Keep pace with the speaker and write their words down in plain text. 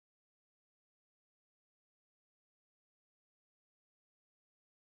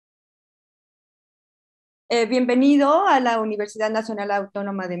Bienvenido a la Universidad Nacional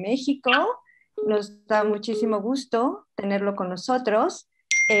Autónoma de México. Nos da muchísimo gusto tenerlo con nosotros.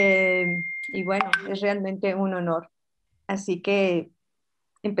 Y bueno, es realmente un honor. Así que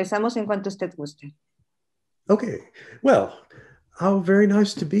empezamos en cuanto usted guste. Okay, well, how very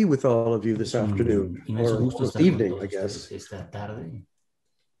nice to be with all of you this afternoon, or this evening, I guess. Esta tarde.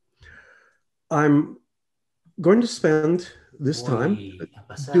 I'm going to spend this time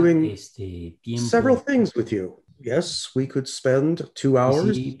doing several things with you. Yes, we could spend 2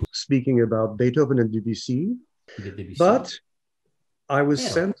 hours speaking about Beethoven and Debussy, but I was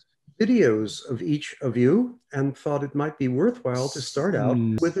sent videos of each of you and thought it might be worthwhile to start out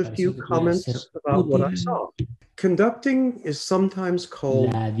with a few comments about what I saw. Conducting is sometimes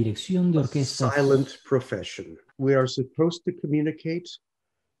called a silent profession. We are supposed to communicate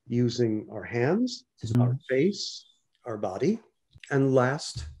using our hands, our face, our body, and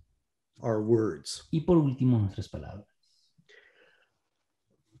last, our words. Y por último, nuestras palabras.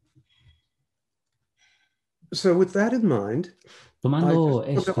 So with that in mind, Tomando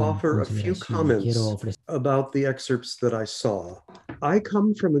I just want to offer a few comments about the excerpts that I saw. I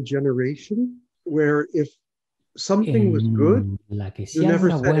come from a generation where if something was good, you never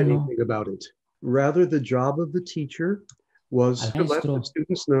said anything about it. Rather, the job of the teacher was to let the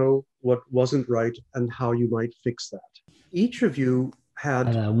students know what wasn't right and how you might fix that. Each of you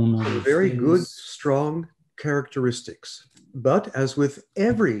had very good, strong characteristics. But as with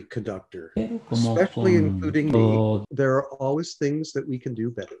every conductor, especially including me, there are always things that we can do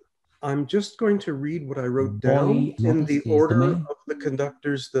better. I'm just going to read what I wrote down in the order of the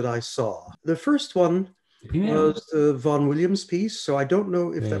conductors that I saw. The first one was the Vaughan Williams piece, so I don't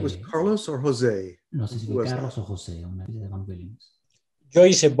know if that was Carlos or Jose. No sé si fue Carlos o José, una pieza de Vaughan Williams. Yo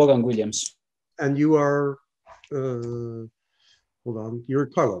hice Vaughan Williams. And you are, hold on, you're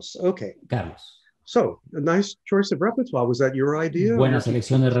Carlos. Okay. Carlos. So, a nice choice of repertoire. Was that your idea? Buena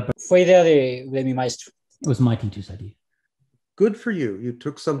selección de repertorio. Fue idea de mi maestro. It was my teacher's idea. Good for you. You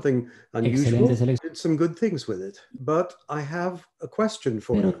took something unusual, did some good things with it. But I have a question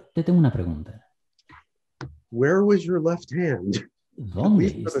for you. Te tengo una pregunta. Where was your left hand?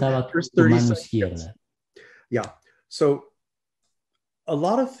 ¿Dónde estaba tu mano izquierda? Yeah. So, a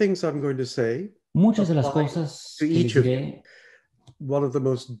lot of things I'm going to say. Muchas de las cosas to each of you. One of the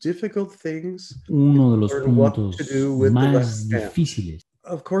most difficult things uno de los puntos más difíciles.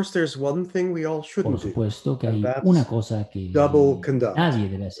 Of course, there's one thing we all shouldn't do. Por supuesto que hay do, una cosa que nadie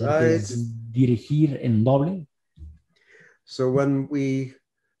debe hacer, que es dirigir en doble. So when we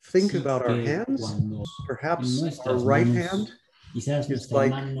think about our hands, perhaps our right hand is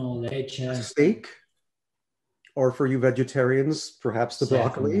like a steak, or for you vegetarians, perhaps the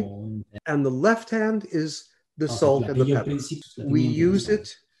broccoli, and the left hand is the salt and the pepper. We use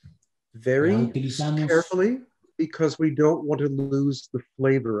it very carefully because we don't want to lose the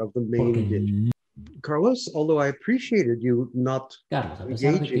flavor of the main dish. Carlos, although I appreciated you not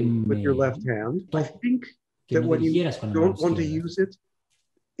engaging with your left hand, I think that when you don't want to use it,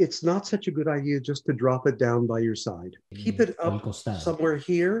 it's not such a good idea just to drop it down by your side. Keep it up somewhere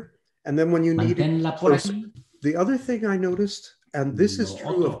here, and then when you need it closer. The other thing I noticed, and this is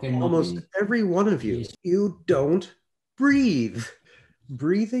true of almost every one of you, you don't breathe.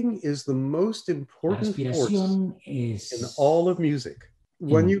 Breathing is the most important force in all of music.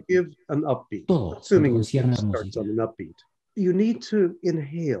 When you give an upbeat, assuming it starts on an upbeat, you need to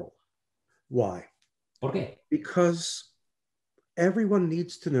inhale. Why? ¿Por qué? Because everyone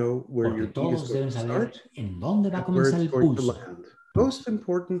needs to know where your beat is going to start and where it's going to land. Most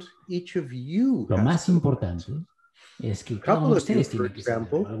important, each of you. Lo más importante es que cada uno de ustedes tiene que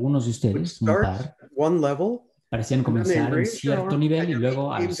saber. Algunos de ustedes, parecían comenzar en cierto nivel y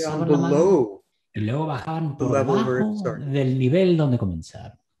luego alzaban la mano y luego bajaban por debajo del nivel donde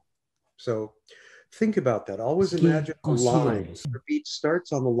comenzaron. So, think about that. Always imagine a line. The beat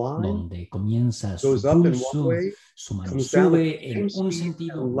starts on the line, donde comienza su goes up in pulso, one way, su mano sube en un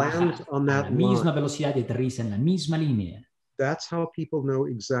sentido, baja a la misma velocidad y aterriza en la misma línea. That's how people know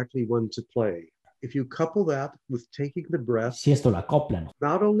exactly when to play. If you couple that with taking the breath, si esto lo acoplan,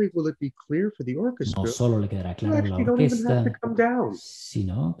 not only will it be clear for the orchestra, no solo le quedará claro a la orquesta,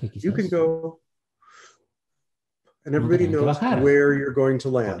 sino que quizás you can go and everybody knows where you're going to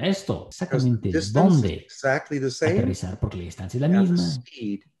land. Con esto, exactamente dónde exactly the same, aterrizar, porque la distancia es la misma. The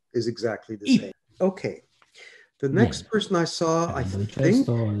speed is exactly the same. Okay. The next person I saw, I think,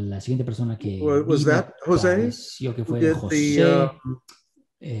 esto, la siguiente persona que was that Jose? Que fue José.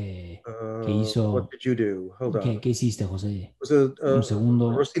 Que hizo. What did you do? Hold on. ¿Qué hiciste, José? Was it un segundo.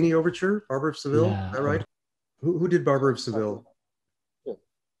 Rossini Overture, Barber of Seville? Is that right? Who did Barber of Seville?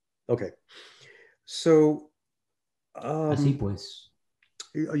 Okay. So, Así pues,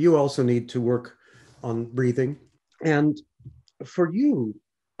 you also need to work on breathing. And for you,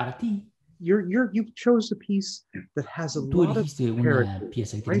 para ti, you chose a piece that has a tú lot of elegiste una character,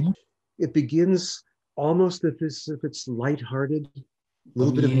 pieza que right? tiene mucho. It begins almost as if it's lighthearted, a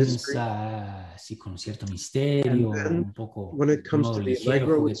little bit of mystery. Comienza así con cierto misterio, And then un poco when it de comes modo to the ligero,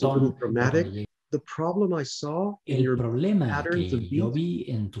 allegro, it's a little juguetón, pero dramatic. cuando llega The problem I saw in el your problema patterns of que yo beat vi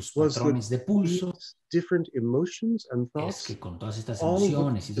en tus was that patrones de pulso these different emotions and es thoughts que con todas estas all look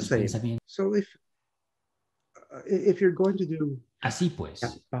emociones y the tus same. pensamientos, So if you're going to do así pues,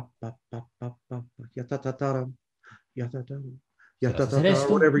 si vas a hacer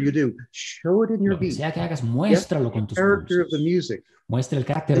esto, whatever you do, show it in your lo que beat. sea que hagas, Get muéstralo the con tus character of the pulsos. music Muestra el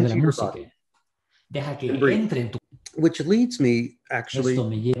carácter de la into your música. body Deja que and breathe. entre en tu... Which leads me actually Esto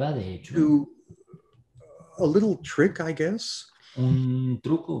me lleva, de hecho, to a little trick, I guess, un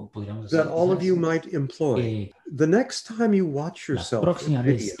truco, podríamos that decir, all of you quizás, might employ. que The next time you watch la yourself próxima in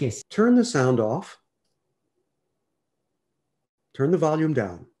vez video, que turn the sound off, turn the volume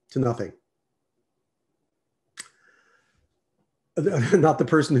down to nothing. Not the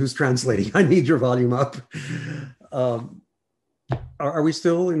person who's translating. I need your volume up. Are we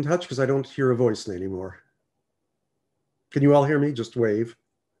still in touch? Because I don't hear a voice anymore. Can you all hear me? Just wave.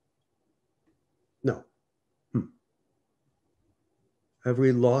 No. Have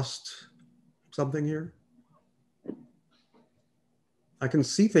we lost something here? I can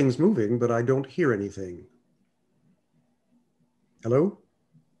see things moving, but I don't hear anything. Hello?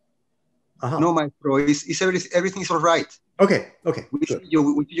 Aha. No, maestro, everything's all right. Okay, We good. see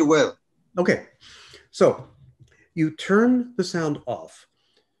you well. Okay, so you turn the sound off.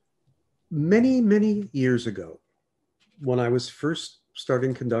 Many, many years ago, when I was first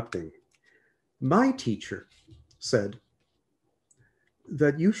starting conducting, my teacher said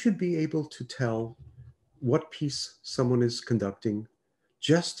that you should be able to tell what piece someone is conducting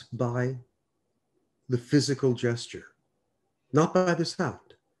just by the physical gesture, not by the sound.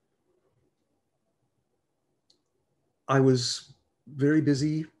 I was very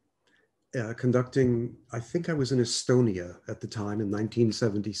busy conducting, I think I was in Estonia at the time in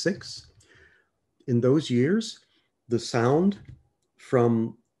 1976. In those years, the sound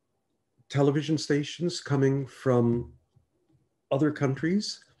from television stations coming from other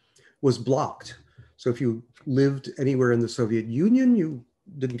countries was blocked. So if you lived anywhere in the Soviet Union, you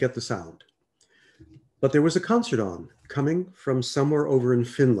didn't get the sound. But there was a concert on coming from somewhere over in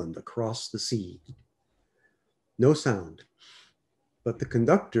Finland across the sea. No sound. But the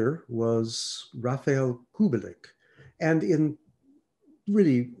conductor was Raphael Kubelik. And in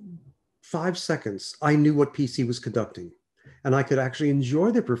really 5 seconds, I knew what piece he was conducting. And I could actually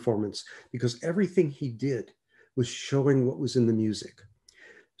enjoy the performance because everything he did was showing what was in the music.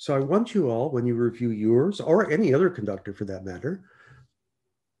 So I want you all, when you review yours, or any other conductor for that matter,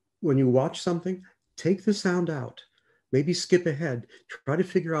 when you watch something, take the sound out. Maybe skip ahead. Try to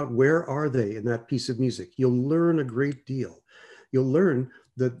figure out where are they in that piece of music. You'll learn a great deal. You'll learn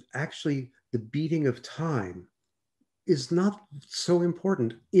that actually the beating of time is not so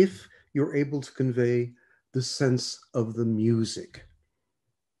important if you're able to convey the sense of the music.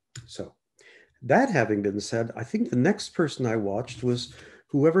 So that having been said, I think the next person I watched was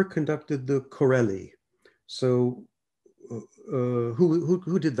whoever conducted the Corelli. So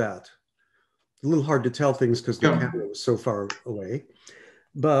who did that? A little hard to tell things because the camera was so far away.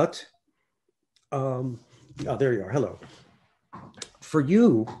 But, there you are, hello. For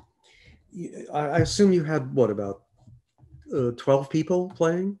you, I assume you had, what, about 12 people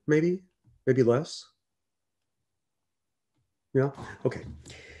playing, maybe less? Yeah, okay.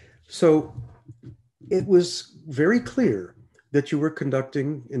 So it was very clear that you were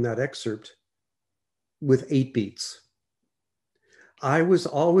conducting in that excerpt with 8 beats. I was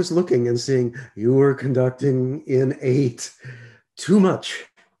always looking and seeing you were conducting in 8. Too much.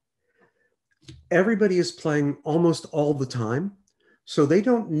 Everybody is playing almost all the time, so they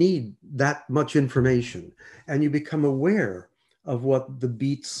don't need that much information. And you become aware of what the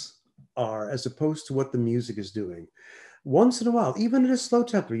beats are as opposed to what the music is doing. Once in a while, even at a slow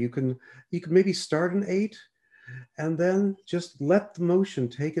tempo, you can maybe start an 8 and then just let the motion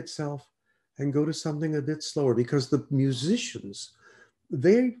take itself and go to something a bit slower, because the musicians,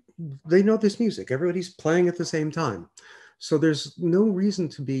 they know this music. Everybody's playing at the same time. So there's no reason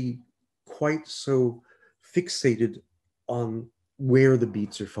to be quite so fixated on where the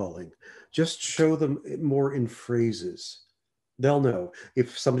beats are falling. Just show them more in phrases. They'll know.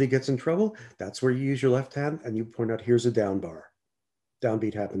 If somebody gets in trouble, that's where you use your left hand and you point out, here's a down bar.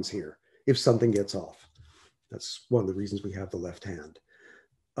 Downbeat happens here. If something gets off. That's one of the reasons we have the left hand.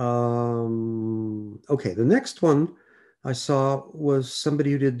 Okay, the next one I saw was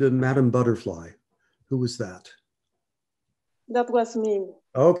somebody who did the Madam Butterfly. Who was that? That was me.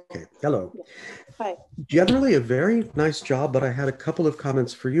 Okay, hello. Hi. Generally a very nice job, but I had a couple of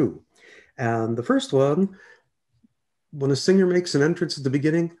comments for you. And the first one, when a singer makes an entrance at the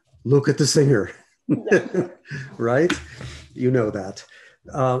beginning, look at the singer, yeah. Right? You know that.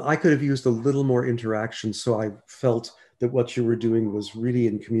 I could have used a little more interaction, so I felt that what you were doing was really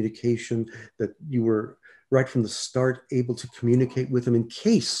in communication, that you were right from the start able to communicate with them in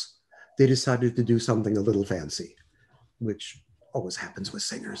case they decided to do something a little fancy, which always happens with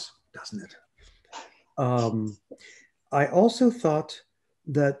singers, doesn't it? I also thought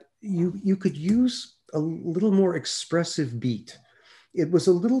that you could use a little more expressive beat. It was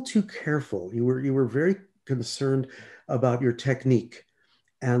a little too careful. You were very concerned about your technique.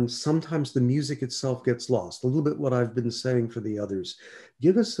 And sometimes the music itself gets lost. A little bit what I've been saying for the others.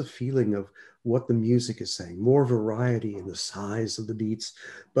 Give us a feeling of what the music is saying, more variety in the size of the beats.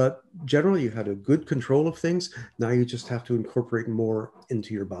 But generally you had a good control of things. Now you just have to incorporate more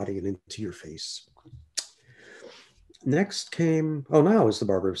into your body and into your face. Next came, oh, now is the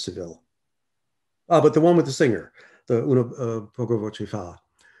Barber of Seville. But the one with the singer, the Una Poco Voce Fa.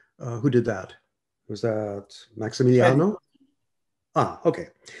 Who did that? Was that Maximiliano? Okay.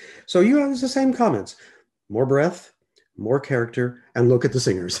 So you have the same comments. More breath, more character, and look at the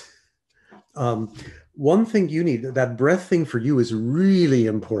singers. One thing you need, that breath thing for you is really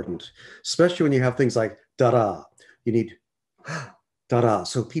important, especially when you have things like da-da. You need da-da,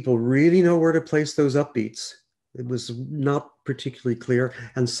 so people really know where to place those upbeats. It was not particularly clear.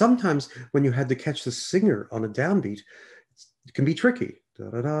 And sometimes when you had to catch the singer on a downbeat, it can be tricky.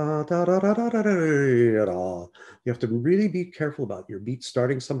 You have to really be careful about your beat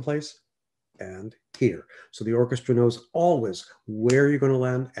starting someplace and here. So the orchestra knows always where you're going to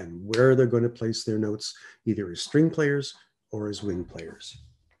land and where they're going to place their notes, either as string players or as wind players.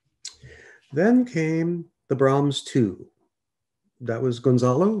 Then came the Brahms 2. That was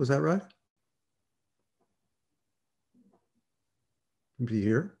Gonzalo, was that right? Anybody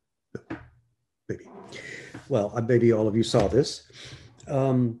here? No, maybe. Well, maybe all of you saw this.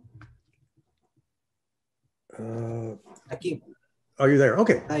 Aquí. Are you there?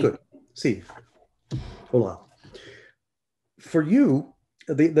 Okay, Hi. good. See, hola. For you,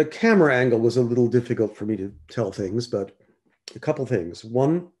 the camera angle was a little difficult for me to tell things, but a couple things.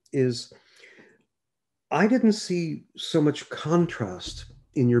 One is I didn't see so much contrast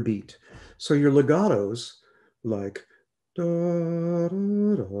in your beat. So your legatos, like da,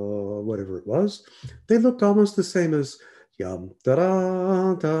 da, da, whatever it was, they looked almost the same as yum da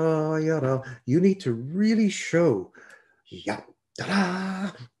da da yada. You need to really show yum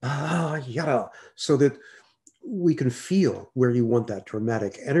da da yada, so that we can feel where you want that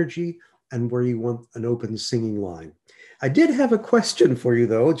dramatic energy and where you want an open singing line. I did have a question for you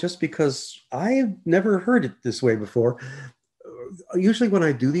though, just because I've never heard it this way before. Usually when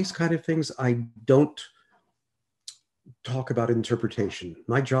I do these kind of things, I don't talk about interpretation.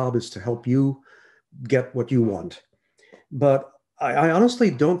 My job is to help you get what you want. But I honestly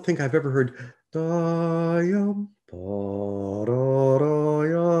don't think I've ever heard da yum da da da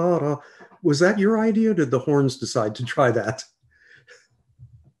yada. Was that your idea, or did the horns decide to try that?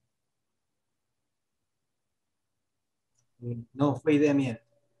 No, fue idea mía.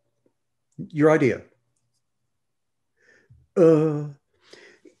 Your idea.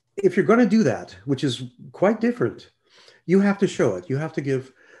 If you're going to do that, which is quite different, you have to show it. You have to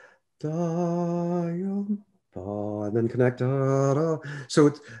give da yum da and then connect da da. So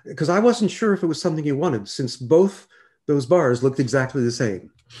it's because I wasn't sure if it was something you wanted, since both those bars looked exactly the same.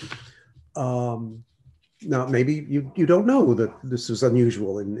 Now, maybe you don't know that this is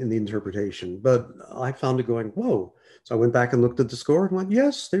unusual in the interpretation, but I found it going, whoa. So I went back and looked at the score and went,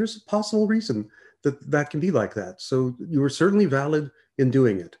 yes, there's a possible reason that can be like that. So you were certainly valid in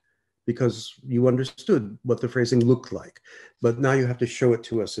doing it because you understood what the phrasing looked like. But now you have to show it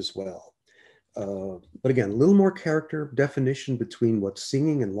to us as well. But again, a little more character definition between what's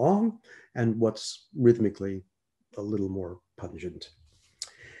singing and long and what's rhythmically a little more pungent.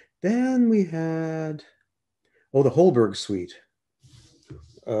 Then we had, oh, the Holberg Suite.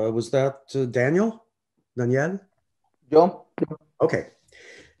 Was that Daniel? Daniel? Yo. Okay.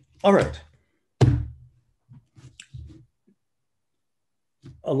 All right.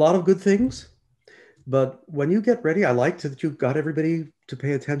 A lot of good things, but when you get ready, I liked that you got everybody to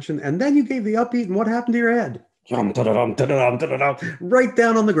pay attention, and then you gave the upbeat, and what happened to your head? Right down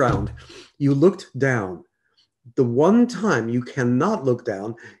on the ground. You looked down. The one time you cannot look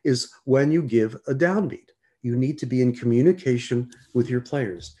down is when you give a downbeat. you need to be in communication with your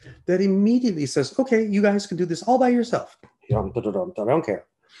players. That immediately says, okay, you guys can do this all by yourself. I don't care.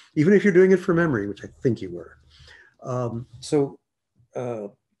 Even if you're doing it from memory, which I think you were.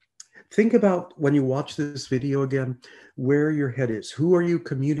 Think about when you watch this video again, where your head is. Who are you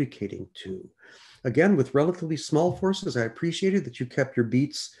communicating to? Again, with relatively small forces, I appreciated that you kept your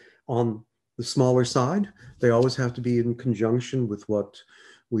beats on the smaller side. They always have to be in conjunction with what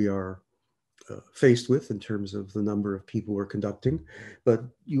we are faced with in terms of the number of people we're conducting. But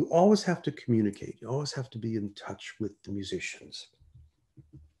you always have to communicate. You always have to be in touch with the musicians.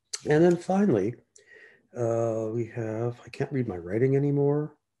 And then finally, we have, I can't read my writing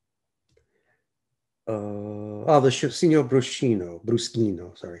anymore. The Signor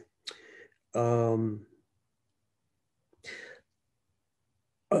Bruschino, sorry.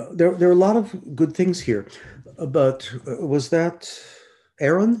 There are a lot of good things here, but was that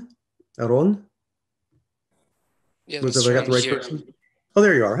Aaron? Yes, was I got the right person? Oh,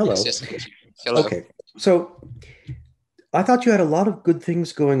 there you are. Hello. Yes. Hello. Okay, so I thought you had a lot of good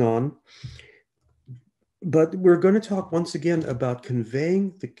things going on, but we're going to talk once again about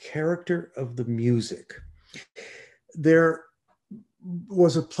conveying the character of the music. There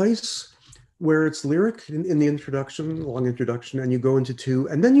was a place where it's lyric in the introduction, long introduction, and you go into 2,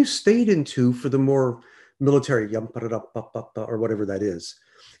 and then you stayed in 2 for the more military, or whatever that is.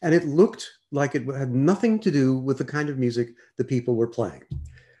 And it looked like it had nothing to do with the kind of music the people were playing.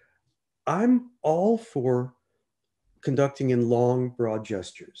 I'm all for conducting in long, broad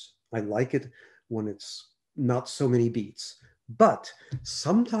gestures. I like it when it's not so many beats. But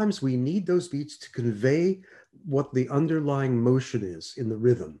sometimes we need those beats to convey what the underlying motion is in the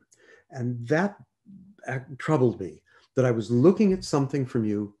rhythm. And that troubled me, that I was looking at something from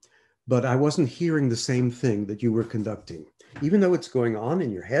you, but I wasn't hearing the same thing that you were conducting. Even though it's going on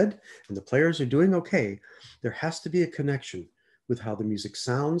in your head and the players are doing okay, there has to be a connection with how the music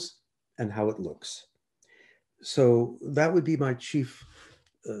sounds and how it looks. So that would be my chief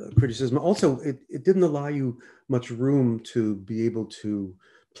criticism. Also, it didn't allow you much room to be able to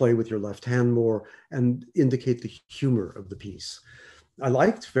play with your left hand more and indicate the humor of the piece. I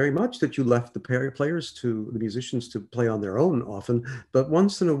liked very much that you left the players to the musicians to play on their own often, but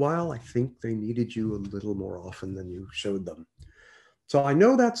once in a while, I think they needed you a little more often than you showed them. So I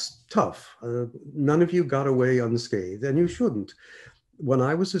know that's tough. None of you got away unscathed, and you shouldn't. When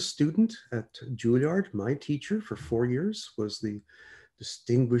I was a student at Juilliard, my teacher for 4 years was the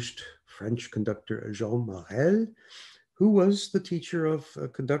distinguished French conductor Jean Marel, who was the teacher of a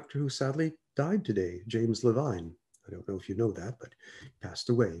conductor who sadly died today, James Levine. I don't know if you know that, but he passed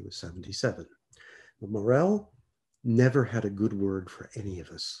away. He was 77. But Morel never had a good word for any of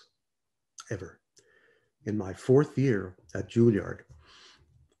us, ever. In my 4th year at Juilliard,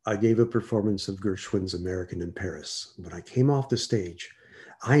 I gave a performance of Gershwin's American in Paris. When I came off the stage,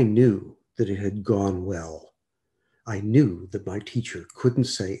 I knew that it had gone well. I knew that my teacher couldn't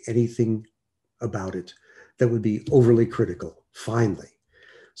say anything about it that would be overly critical, finally.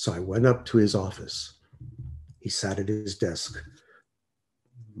 So I went up to his office. He sat at his desk,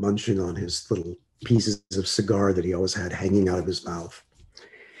 munching on his little pieces of cigar that he always had hanging out of his mouth.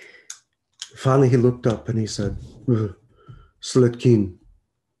 Finally, he looked up and he said, Slatkin,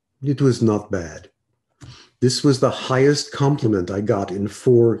 it was not bad. This was the highest compliment I got in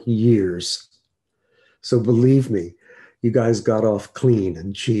 4 years. So believe me, you guys got off clean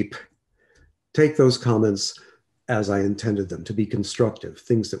and cheap. Take those comments as I intended them, to be constructive,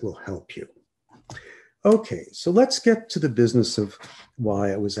 things that will help you. Okay, so let's get to the business of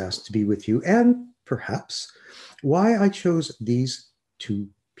why I was asked to be with you, and perhaps why I chose these 2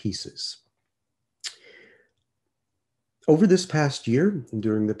 pieces. Over this past year,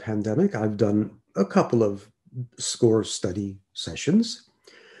 during the pandemic, I've done a couple of score study sessions.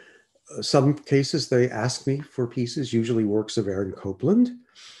 Some cases they ask me for pieces, usually works of Aaron Copland,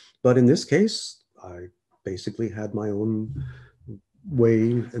 but in this case, I basically had my own way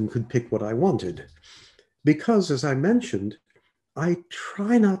and could pick what I wanted. Because, as I mentioned, I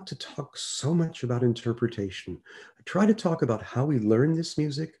try not to talk so much about interpretation. I try to talk about how we learn this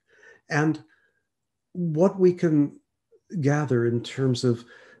music and what we can gather in terms of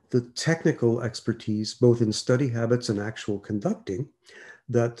the technical expertise, both in study habits and actual conducting,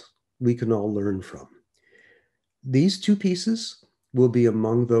 that we can all learn from. These 2 pieces will be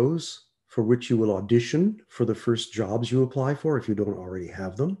among those for which you will audition for the first jobs you apply for if you don't already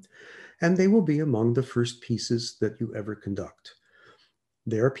have them. And they will be among the first pieces that you ever conduct.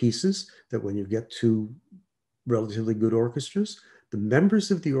 They are pieces that when you get to relatively good orchestras, the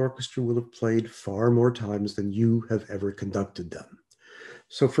members of the orchestra will have played far more times than you have ever conducted them.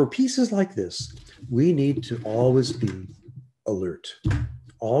 So for pieces like this, we need to always be alert.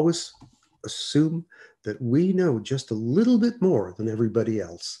 Always assume that we know just a little bit more than everybody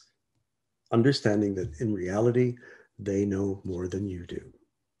else, understanding that in reality, they know more than you do.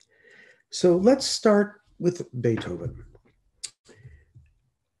 So let's start with Beethoven.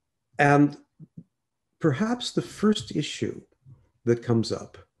 And perhaps the first issue that comes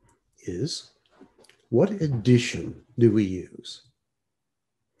up is, what edition do we use?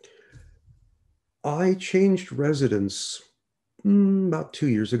 I changed residence about 2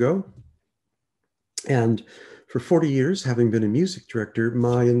 years ago. And for 40 years, having been a music director,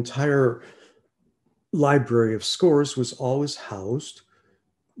 my entire library of scores was always housed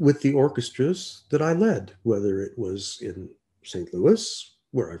with the orchestras that I led, whether it was in St. Louis,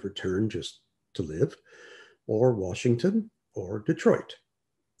 where I've returned just to live, or Washington, or Detroit.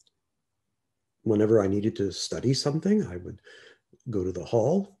 Whenever I needed to study something, I would go to the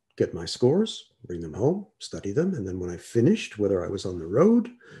hall, get my scores, bring them home, study them, and then when I finished, whether I was on the road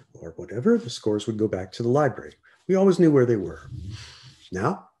or whatever, the scores would go back to the library. We always knew where they were.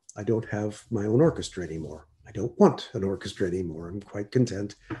 Now, I don't have my own orchestra anymore. I don't want an orchestra anymore. I'm quite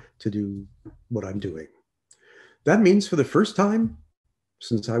content to do what I'm doing. That means for the first time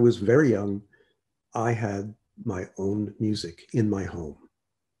since I was very young, I had my own music in my home.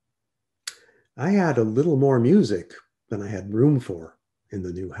 I had a little more music than I had room for in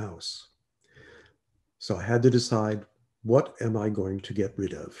the new house. So I had to decide, what am I going to get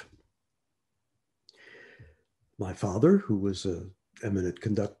rid of? My father, who was an eminent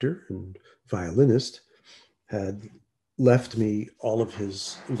conductor and violinist, had left me all of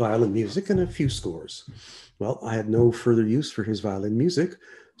his violin music and a few scores. Well, I had no further use for his violin music,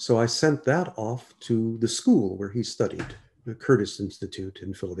 so I sent that off to the school where he studied, the Curtis Institute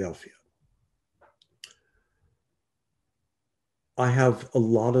in Philadelphia. I have a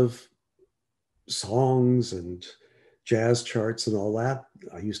lot of songs and jazz charts and all that.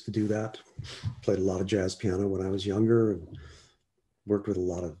 I used to do that. Played a lot of jazz piano when I was younger and worked with a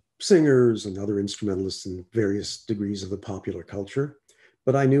lot of singers and other instrumentalists in various degrees of the popular culture.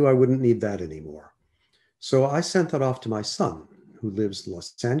 But I knew I wouldn't need that anymore. So I sent that off to my son, who lives in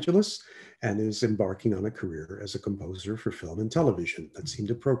Los Angeles and is embarking on a career as a composer for film and television. That seemed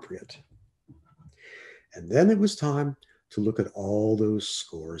appropriate. And then it was time to look at all those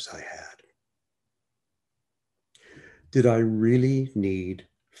scores I had. Did I really need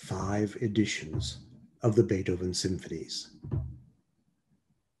 5 editions of the Beethoven symphonies?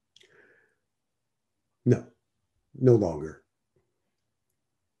 No, no longer.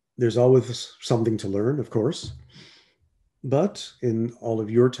 There's always something to learn, of course, but in all of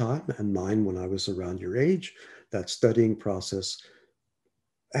your time and mine when I was around your age, that studying process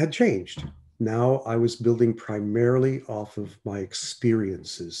had changed. Now I was building primarily off of my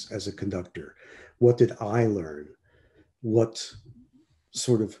experiences as a conductor. What did I learn? What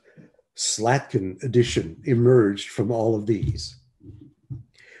sort of Slatkin edition emerged from all of these?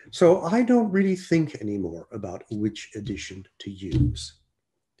 So I don't really think anymore about which edition to use.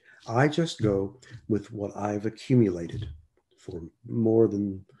 I just go with what I've accumulated for more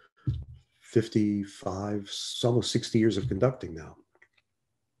than 55, almost 60 years of conducting now.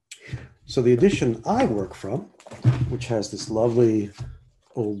 So the edition I work from, which has this lovely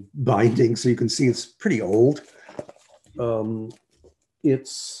old binding, so you can see it's pretty old.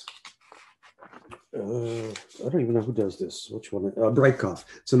 It's, I don't even know who does this. Which one? Breitkopf.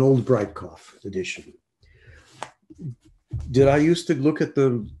 It's an old Breitkopf edition. Did I used to look at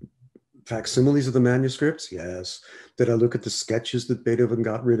the facsimiles of the manuscripts? Yes. Did I look at the sketches that Beethoven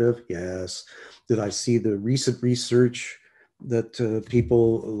got rid of? Yes. Did I see the recent research that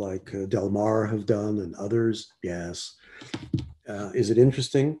people like Delmar have done and others? Yes. Is it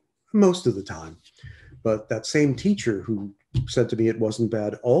interesting? Most of the time. But that same teacher who said to me it wasn't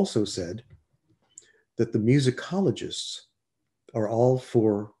bad also said that the musicologists are all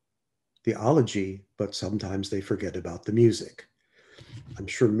for theology, but sometimes they forget about the music. I'm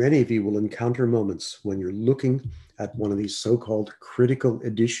sure many of you will encounter moments when you're looking at one of these so-called critical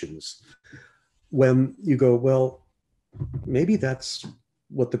editions when you go, well, maybe that's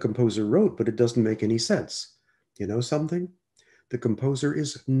what the composer wrote, but it doesn't make any sense. You know something? The composer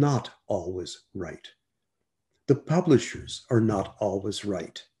is not always right. The publishers are not always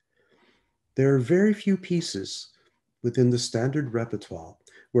right. There are very few pieces within the standard repertoire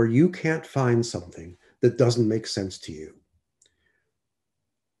where you can't find something that doesn't make sense to you.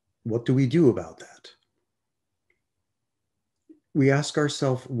 What do we do about that? We ask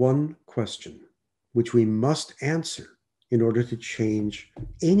ourselves one question, which we must answer in order to change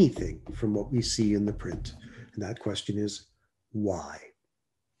anything from what we see in the print. And that question is, why?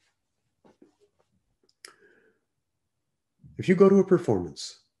 If you go to a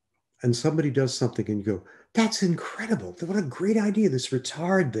performance and somebody does something and you go, that's incredible. What a great idea, this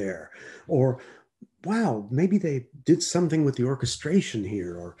retard there. Or, wow, maybe they did something with the orchestration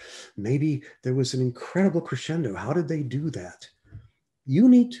here. Or maybe there was an incredible crescendo. How did they do that? You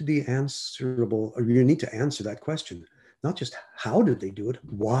need to be answerable, or you need to answer that question. Not just how did they do it,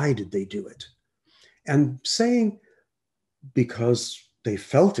 why did they do it? And saying because they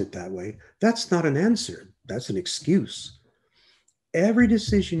felt it that way, that's not an answer, that's an excuse. Every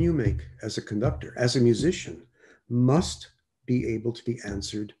decision you make as a conductor, as a musician, must be able to be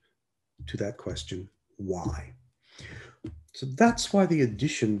answered to that question, why? So that's why the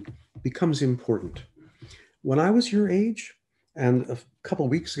addition becomes important. When I was your age, and a couple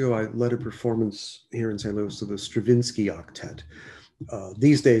of weeks ago, I led a performance here in St. Louis of the Stravinsky Octet.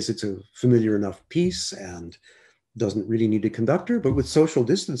 These days, it's a familiar enough piece and doesn't really need a conductor, but with social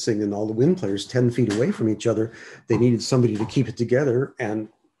distancing and all the wind players 10 feet away from each other, they needed somebody to keep it together and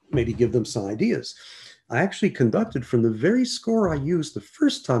maybe give them some ideas. I actually conducted from the very score I used the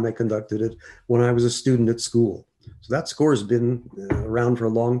first time I conducted it when I was a student at school. So that score has been around for a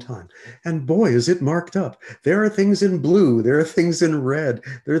long time. And boy, is it marked up. There are things in blue, there are things in red,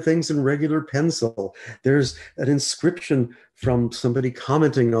 there are things in regular pencil. There's an inscription from somebody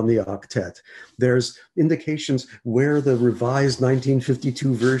commenting on the octet. There's indications where the revised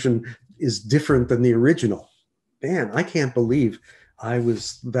 1952 version is different than the original. Man, I can't believe I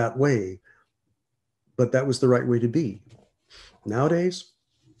was that way, but that was the right way to be. Nowadays,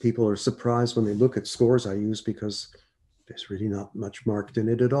 people are surprised when they look at scores I use because there's really not much marked in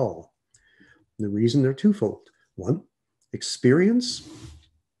it at all. And the reason they're twofold. One, experience,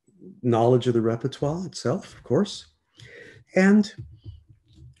 knowledge of the repertoire itself, of course. And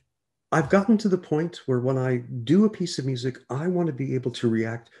I've gotten to the point where when I do a piece of music, I want to be able to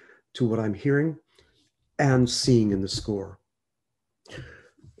react to what I'm hearing and seeing in the score.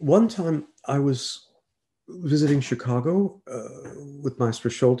 One time I was visiting Chicago with Maestro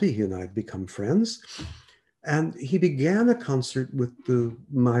Schulte. He and I had become friends. And he began a concert with the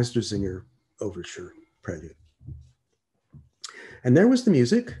Meistersinger Overture Prelude. And there was the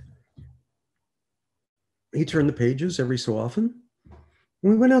music. He turned the pages every so often.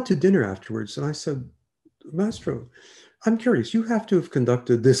 And we went out to dinner afterwards. And I said, Maestro, I'm curious, you have to have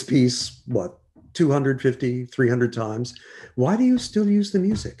conducted this piece, what, 250, 300 times. Why do you still use the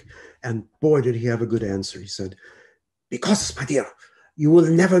music? And boy, did he have a good answer. He said, because, my dear, you will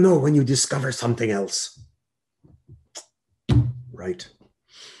never know when you discover something else. Right.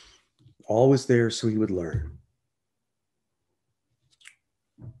 Always there so he would learn.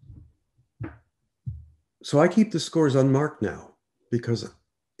 So I keep the scores unmarked now, because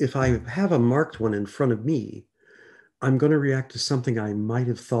if I have a marked one in front of me, I'm going to react to something I might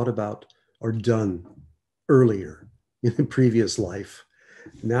have thought about or done earlier in a previous life.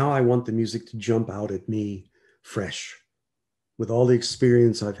 Now I want the music to jump out at me fresh with all the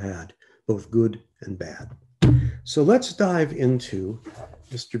experience I've had, both good and bad. So let's dive into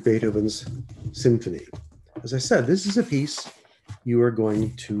Mr. Beethoven's symphony. As I said, this is a piece you are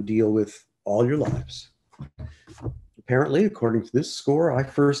going to deal with all your lives. Apparently, according to this score, I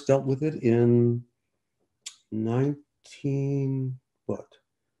first dealt with it in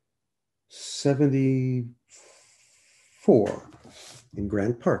 1974 in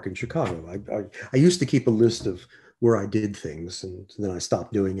Grant Park in Chicago. I used to keep a list of where I did things, and then I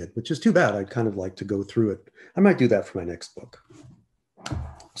stopped doing it, which is too bad. I'd kind of like to go through it. I might do that for my next book.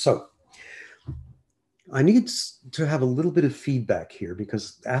 So I need to have a little bit of feedback here,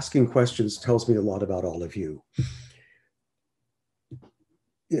 because asking questions tells me a lot about all of you.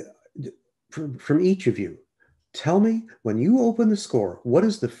 From each of you, tell me, when you open the score, what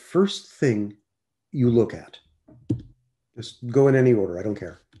is the first thing you look at? Just go in any order, I don't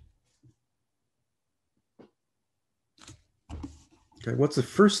care. Okay, what's the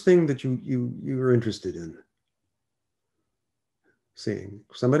first thing that you are interested in seeing?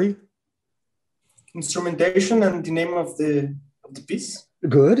 Somebody? Instrumentation and the name of the piece.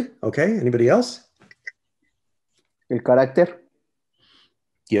 Good. Okay. Anybody else? El carácter.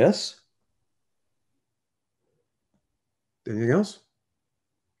 Yes. Anything else?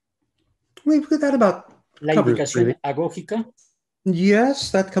 We've got that about. La indicación agógica.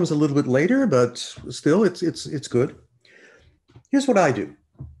 Yes, that comes a little bit later, but still, it's good. Here's what I do.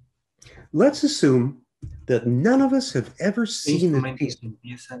 Let's assume that none of us have ever seen this piece.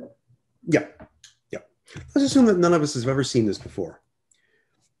 Yeah. Let's assume that none of us has ever seen this before.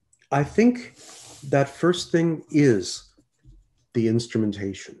 I think that first thing is the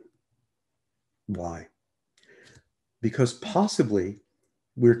instrumentation. Why? Because possibly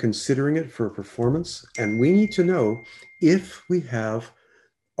we're considering it for a performance, and we need to know if we have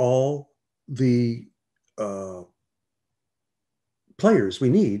all the players we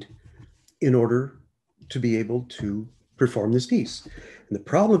need in order to be able to perform this piece. And the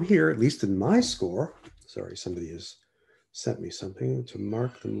problem here, at least in my score, sorry, somebody has sent me something to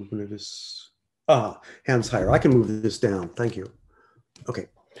mark the movement of this. Hands higher. I can move this down. Thank you. Okay.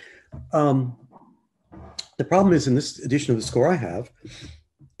 The problem is in this edition of the score I have,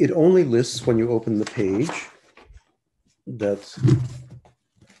 it only lists when you open the page that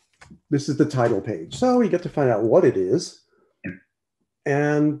this is the title page. So you get to find out what it is.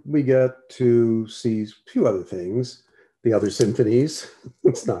 And we get to see a few other things, the other symphonies.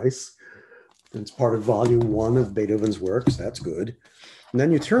 It's nice. It's part of volume 1 of Beethoven's works. That's good. And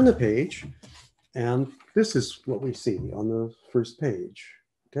then you turn the page, and this is what we see on the first page.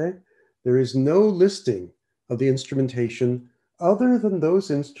 Okay? There is no listing of the instrumentation other than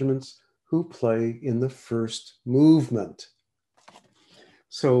those instruments who play in the first movement.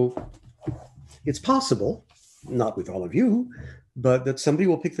 So it's possible, not with all of you, but that somebody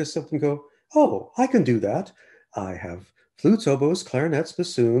will pick this up and go, oh, I can do that. I have flutes, oboes, clarinets,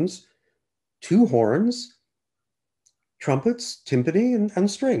 bassoons, 2 horns, trumpets, timpani,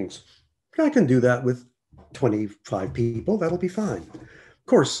 and strings. I can do that with 25 people. That'll be fine. Of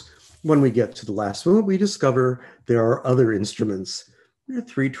course, when we get to the last movement, we discover there are other instruments. There are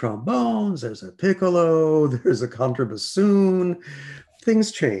 3 trombones, there's a piccolo, there's a contrabassoon.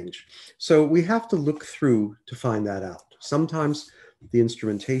 Things change. So we have to look through to find that out. Sometimes the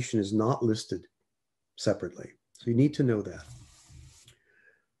instrumentation is not listed separately. So you need to know that.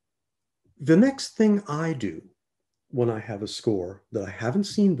 The next thing I do when I have a score that I haven't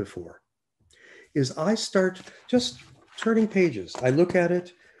seen before is I start just turning pages. I look at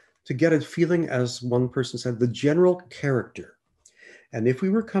it to get a feeling, as one person said, the general character. And if we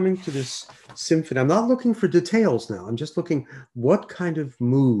were coming to this symphony, I'm not looking for details now. I'm just looking what kind of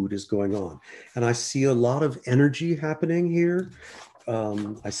mood is going on. And I see a lot of energy happening here.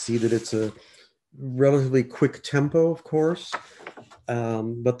 I see that it's a relatively quick tempo, of course.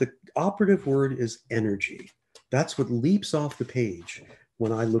 But the operative word is energy. That's what leaps off the page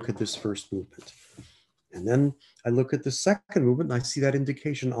when I look at this first movement. And then I look at the second movement and I see that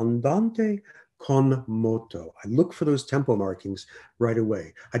indication, andante con moto. I look for those tempo markings right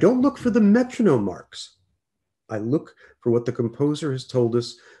away. I don't look for the metronome marks. I look for what the composer has told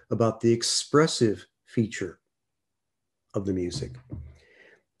us about the expressive feature of the music.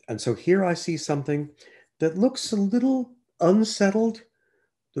 And so here I see something that looks a little unsettled.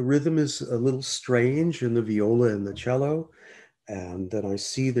 The rhythm is a little strange in the viola and the cello. And then I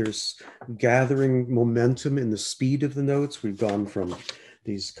see there's gathering momentum in the speed of the notes. We've gone from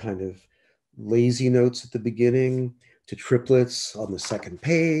these kind of lazy notes at the beginning to triplets on the second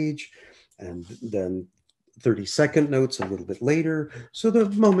page, and then 30-second notes a little bit later. So the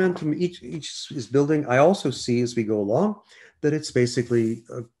momentum each is building. I also see as we go along that it's basically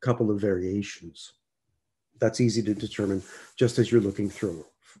a couple of variations. That's easy to determine just as you're looking through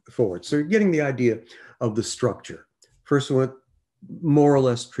forward. So you're getting the idea of the structure. First one, more or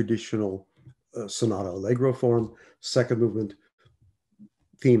less traditional sonata allegro form. Second movement,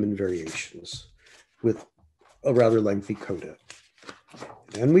 theme and variations with a rather lengthy coda.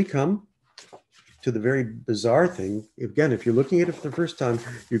 Then we come to the very bizarre thing. Again, if you're looking at it for the first time,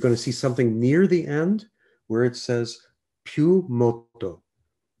 you're going to see something near the end where it says più moto.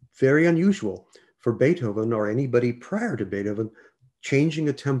 Very unusual for Beethoven or anybody prior to Beethoven changing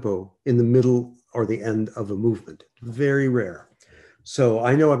a tempo in the middle or the end of a movement. Very rare. So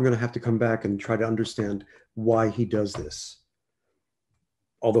I know I'm going to have to come back and try to understand why he does this.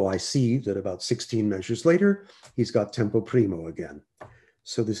 Although I see that about 16 measures later, he's got tempo primo again.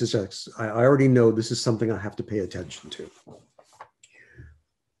 So this is, I already know this is something I have to pay attention to.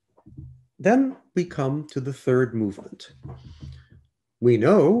 Then we come to the third movement. We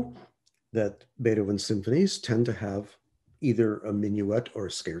know that Beethoven symphonies tend to have either a minuet or a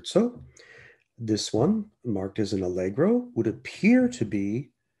scherzo. This one, marked as an allegro, would appear to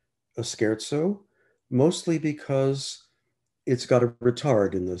be a scherzo, mostly because it's got a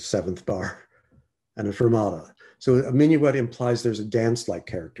retard in the 7th bar and a fermata. So a minuet implies there's a dance-like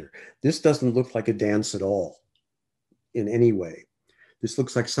character. This doesn't look like a dance at all in any way. This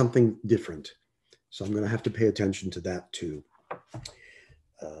looks like something different. So I'm going to have to pay attention to that too.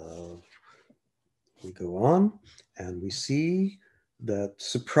 We go on and we see that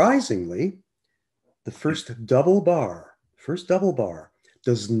surprisingly, the first double bar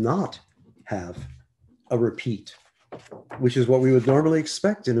does not have a repeat, which is what we would normally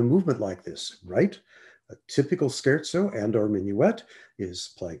expect in a movement like this, right? A typical scherzo and or minuet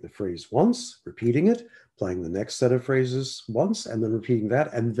is playing the phrase once, repeating it, playing the next set of phrases once, and then repeating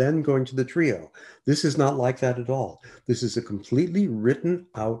that, and then going to the trio. This is not like that at all. This is a completely written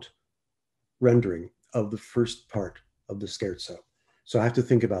out rendering of the first part of the scherzo. So I have to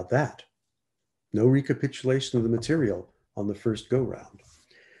think about that. No recapitulation of the material on the first go-round.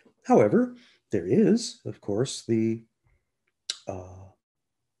 However, there is, of course, the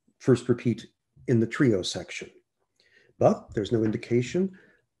first repeat in the trio section. But there's no indication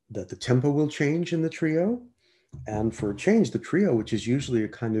that the tempo will change in the trio. And for a change, the trio, which is usually a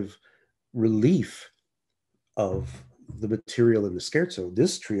kind of relief of the material in the scherzo,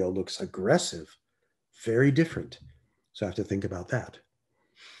 this trio looks aggressive, very different. So I have to think about that.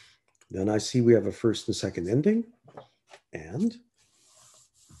 Then I see we have a first and second ending. And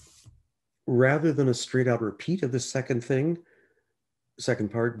rather than a straight out repeat of the second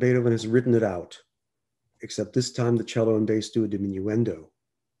part, Beethoven has written it out, except this time the cello and bass do a diminuendo.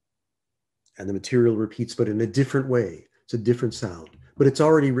 And the material repeats, but in a different way. It's a different sound, but it's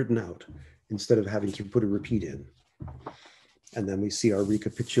already written out instead of having to put a repeat in. And then we see our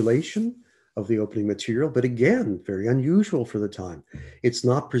recapitulation of the opening material, but again, very unusual for the time. It's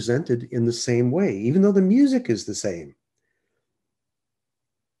not presented in the same way, even though the music is the same.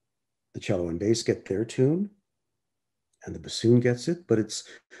 The cello and bass get their tune, and the bassoon gets it, but it's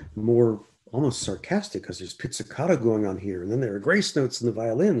more almost sarcastic because there's pizzicato going on here, and then there are grace notes in the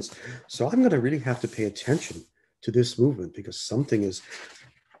violins. So I'm going to really have to pay attention to this movement because something is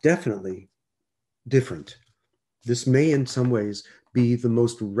definitely different. This may in some ways be the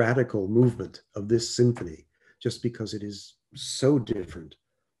most radical movement of this symphony, just because it is so different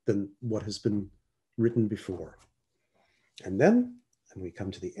than what has been written before. And then, when we come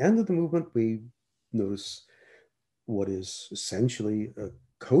to the end of the movement, we notice what is essentially a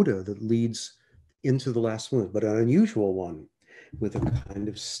coda that leads into the last movement, but an unusual one with a kind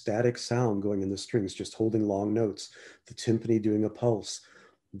of static sound going in the strings, just holding long notes, the timpani doing a pulse,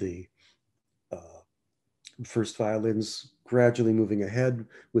 the first violins gradually moving ahead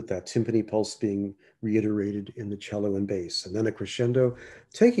with that timpani pulse being reiterated in the cello and bass. And then a crescendo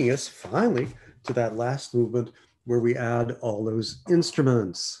taking us finally to that last movement where we add all those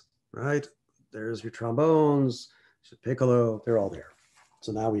instruments, right? There's your trombones, your piccolo, they're all there.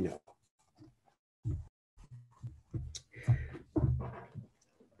 So now we know.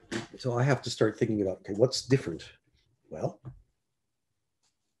 So I have to start thinking about, okay, what's different? Well,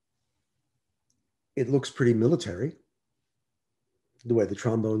 it looks pretty military, the way the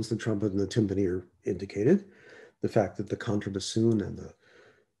trombones, the trumpet, and the timpani are indicated. The fact that the contrabassoon and the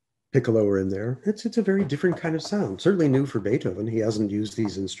piccolo are in there, it's a very different kind of sound. Certainly new for Beethoven. He hasn't used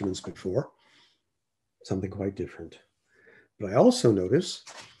these instruments before. Something quite different. But I also notice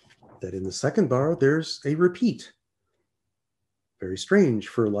that in the second bar, there's a repeat. Very strange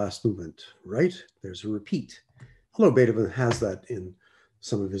for a last movement, right? There's a repeat. Although Beethoven has that in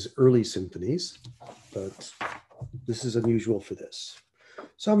some of his early symphonies, but this is unusual for this.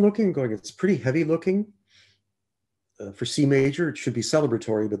 So I'm looking, going, it's pretty heavy looking. For C major, it should be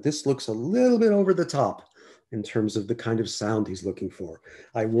celebratory, but this looks a little bit over the top in terms of the kind of sound he's looking for.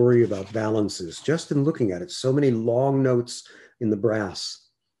 I worry about balances just in looking at it. So many long notes in the brass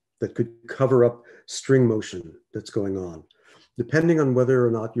that could cover up string motion that's going on. Depending on whether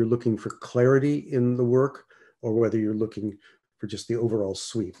or not you're looking for clarity in the work or whether you're looking for just the overall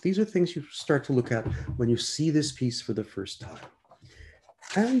sweep. These are things you start to look at when you see this piece for the first time.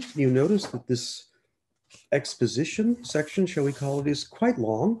 And you notice that this exposition section, shall we call it, is quite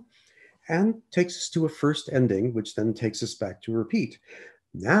long and takes us to a first ending, which then takes us back to repeat.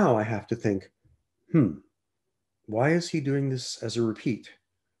 Now I have to think, why is he doing this as a repeat?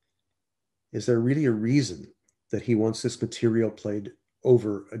 Is there really a reason that he wants this material played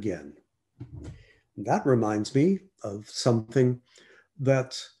over again? That reminds me of something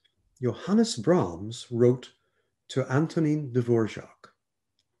that Johannes Brahms wrote to Antonin Dvorak.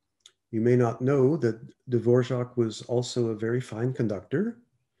 You may not know that Dvorak was also a very fine conductor.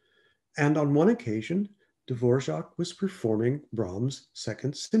 And on one occasion, Dvorak was performing Brahms'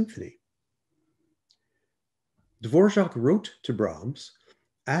 Second Symphony. Dvorak wrote to Brahms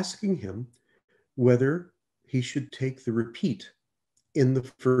asking him whether he should take the repeat in the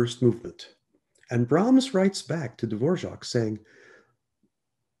first movement. And Brahms writes back to Dvorak saying,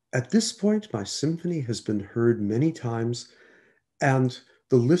 "At this point, my symphony has been heard many times, and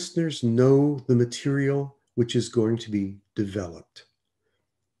the listeners know the material which is going to be developed."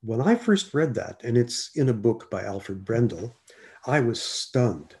 When I first read that, and it's in a book by Alfred Brendel, I was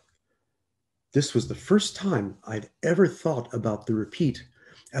stunned. This was the first time I'd ever thought about the repeat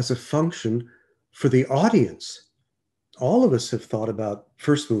as a function For the audience, all of us have thought about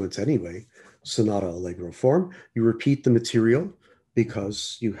first movements anyway, sonata allegro form. You repeat the material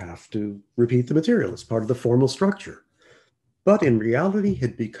because you have to repeat the material. It's part of the formal structure. But in reality, it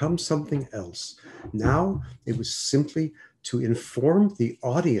had become something else. Now it was simply to inform the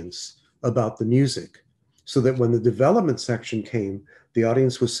audience about the music so that when the development section came, the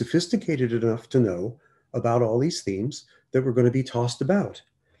audience was sophisticated enough to know about all these themes that were going to be tossed about.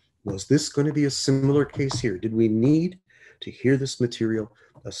 Was this going to be a similar case here? Did we need to hear this material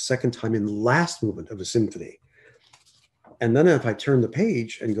a second time in the last movement of a symphony? And then if I turn the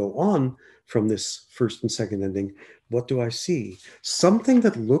page and go on from this first and second ending, what do I see? Something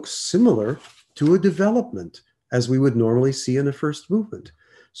that looks similar to a development as we would normally see in a first movement.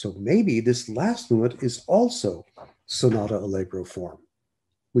 So maybe this last movement is also sonata allegro form.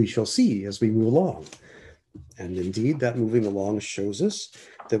 We shall see as we move along. And indeed, that moving along shows us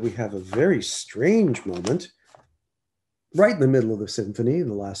that we have a very strange moment right in the middle of the symphony, in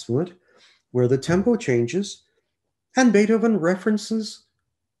the last movement, where the tempo changes and Beethoven references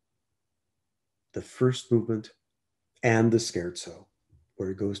the first movement and the scherzo, where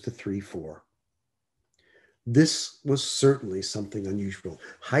it goes to 3/4. This was certainly something unusual.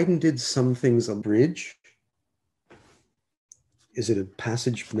 Haydn did some things on bridge. Is it a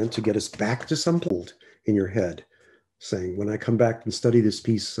passage meant to get us back to some point in your head, saying, when I come back and study this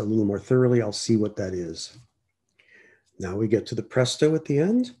piece a little more thoroughly, I'll see what that is. Now we get to the presto at the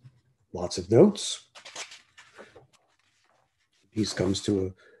end, lots of notes. The piece comes to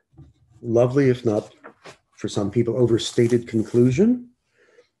a lovely, if not for some people, overstated conclusion.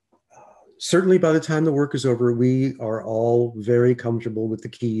 Certainly by the time the work is over, we are all very comfortable with the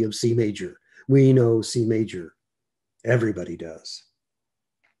key of C major. We know C major. Everybody does.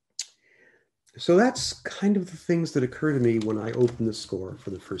 So that's kind of the things that occur to me when I open the score for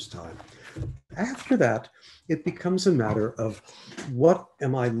the first time. After that, it becomes a matter of what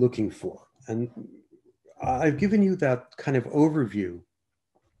am I looking for? And I've given you that kind of overview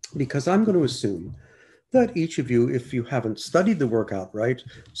because I'm going to assume that each of you, if you haven't studied the work outright,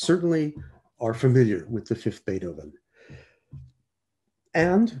 certainly are familiar with the Fifth Beethoven.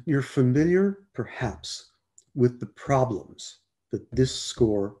 And you're familiar, perhaps, with the problems that this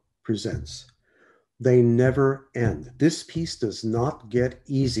score presents. They never end. This piece does not get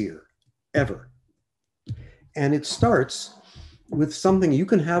easier, ever. And it starts with something you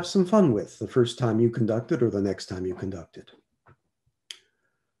can have some fun with the first time you conduct it or the next time you conduct it.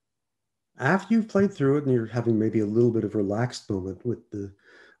 After you've played through it and you're having maybe a little bit of relaxed moment with the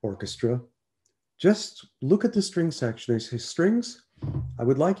orchestra, just look at the string section and say, strings, I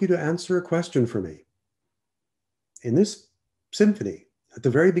would like you to answer a question for me. In this symphony, at the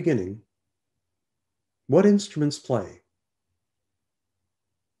very beginning, what instruments play?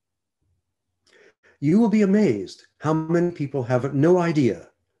 You will be amazed how many people have no idea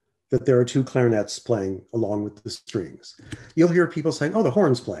that there are two clarinets playing along with the strings. You'll hear people saying, oh, the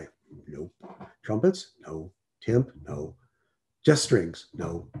horns play. Nope. Trumpets? No. Timp? No. Just strings?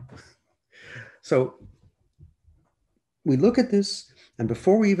 No. So we look at this, and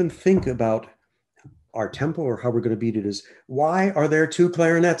before we even think about our tempo or how we're going to beat it is, why are there two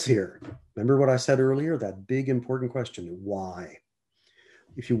clarinets here? Remember what I said earlier, that big important question, why?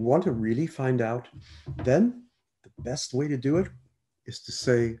 If you want to really find out, then the best way to do it is to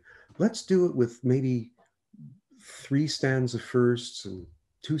say, let's do it with maybe 3 stanza firsts and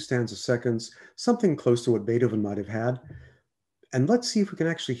 2 stanza seconds, something close to what Beethoven might have had. And let's see if we can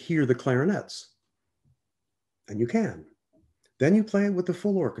actually hear the clarinets. And you can. Then you play it with the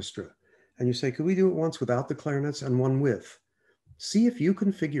full orchestra. And you say, could we do it once without the clarinets and one with? See if you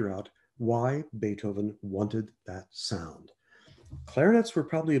can figure out why Beethoven wanted that sound. Clarinets were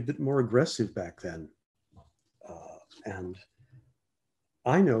probably a bit more aggressive back then. And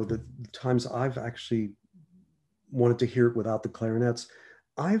I know that the times I've actually wanted to hear it without the clarinets,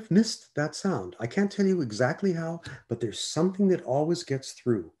 I've missed that sound. I can't tell you exactly how, but there's something that always gets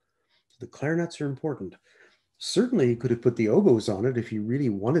through. The clarinets are important. Certainly he could have put the oboes on it if he really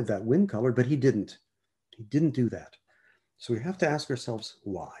wanted that wind color, but he didn't. He didn't do that. So we have to ask ourselves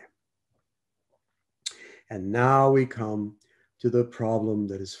why. And now we come to the problem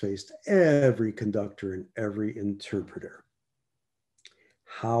that has faced every conductor and every interpreter.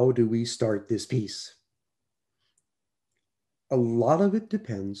 How do we start this piece? A lot of it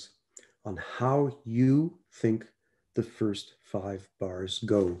depends on how you think the first 5 bars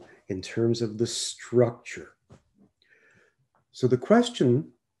go in terms of the structure. So the question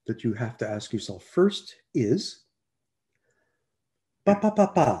that you have to ask yourself first is,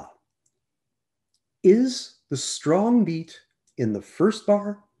 is the strong beat in the first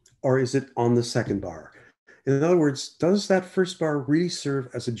bar or is it on the second bar? In other words, does that first bar really serve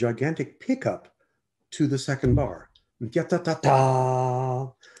as a gigantic pickup to the second bar?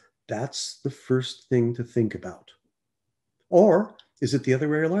 That's the first thing to think about. Or is it the other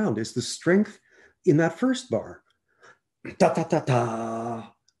way around? Is the strength in that first bar?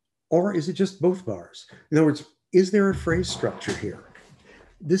 Or is it just both bars? In other words, is there a phrase structure here?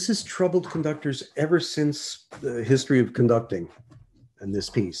 This has troubled conductors ever since the history of conducting and this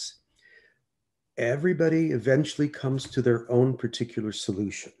piece. Everybody eventually comes to their own particular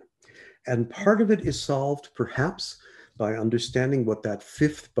solution. And part of it is solved perhaps by understanding what that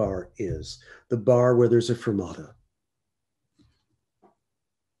fifth bar is, the bar where there's a fermata,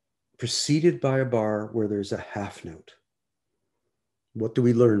 preceded by a bar where there's a half note. What do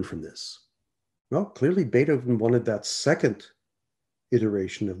we learn from this? Well, clearly Beethoven wanted that second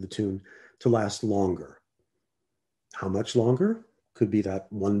iteration of the tune to last longer. How much longer? Could be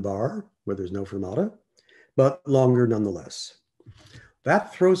that one bar where there's no fermata, but longer nonetheless.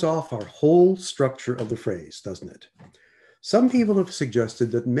 That throws off our whole structure of the phrase, doesn't it? Some people have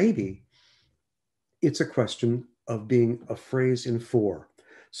suggested that maybe it's a question of being a phrase in four,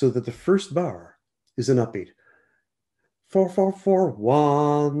 so that the first bar is an upbeat. 4, 4, 4,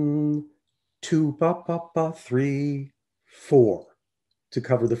 1, 2, pa, pa, pa, 3, 4 to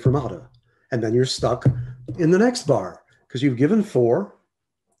cover the fermata. And then you're stuck in the next bar because you've given 4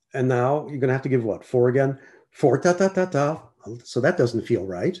 and now you're going to have to give what? 4 again? 4, ta, ta, ta, ta. So that doesn't feel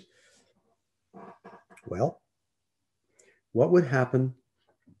right. Well, what would happen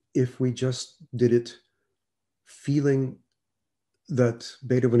if we just did it feeling that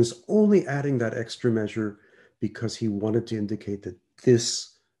Beethoven is only adding that extra measure because he wanted to indicate that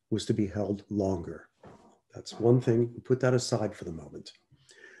this was to be held longer? That's one thing. Put that aside for the moment.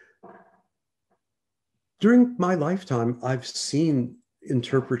 During my lifetime, I've seen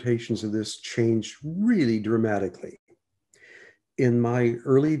interpretations of this change really dramatically. In my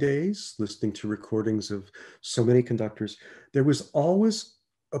early days, listening to recordings of so many conductors, there was always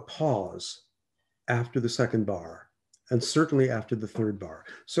a pause after the second bar, and certainly after the third bar.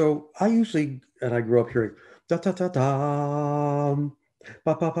 So I usually, and I grew up hearing da da da da,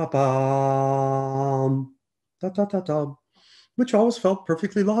 ba ba ba ba, da da da da, which always felt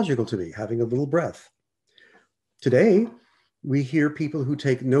perfectly logical to me, having a little breath. Today, we hear people who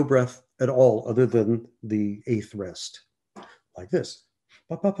take no breath at all other than the eighth rest, like this.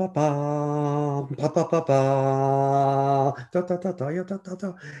 Ba ba ba ba, ba ba ba ba, da da da da, ya da da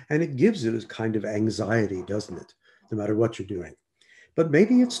da, and it gives it a kind of anxiety, doesn't it? No matter what you're doing. But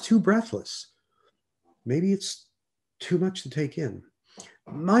maybe it's too breathless. Maybe it's too much to take in.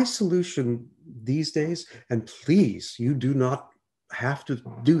 My solution these days, and please, you do not have to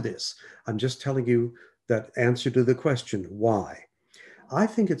do this. I'm just telling you that answer to the question, why? I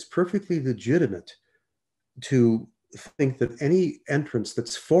think it's perfectly legitimate to think that any entrance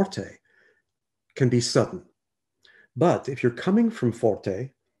that's forte can be sudden. But if you're coming from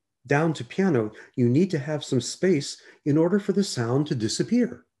forte down to piano, you need to have some space in order for the sound to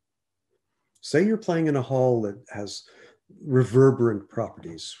disappear. Say you're playing in a hall that has reverberant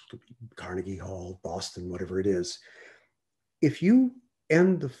properties, Carnegie Hall, Boston, whatever it is. If you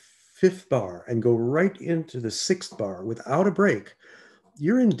end the fifth bar and go right into the sixth bar without a break,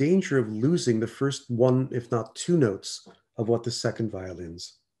 you're in danger of losing the first one, if not two notes of what the second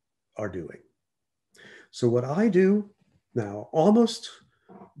violins are doing. So what I do now, almost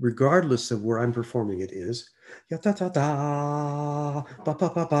regardless of where I'm performing it, is ya ta ta da, ba ba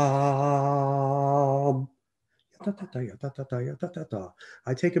ba ba, ya ta ta ta, ya ta ta ta, ya ta ta ta.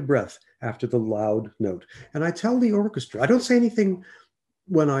 I take a breath after the loud note, and I tell the orchestra. I don't say anything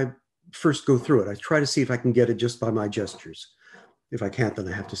when I first go through it. I try to see if I can get it just by my gestures. If I can't, then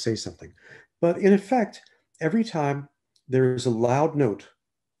I have to say something. But in effect, every time there's a loud note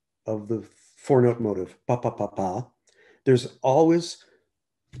of the four-note motive, pa pa pa pa, there's always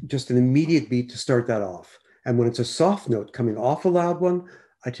just an immediate beat to start that off. And when it's a soft note coming off a loud one,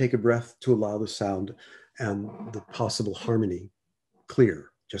 I take a breath to allow the sound and the possible harmony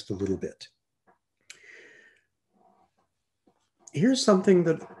clear just a little bit. Here's something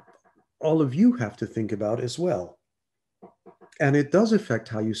that all of you have to think about as well. And it does affect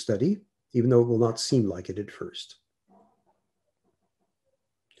how you study, even though it will not seem like it at first.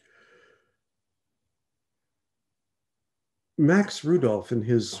 Max Rudolph, in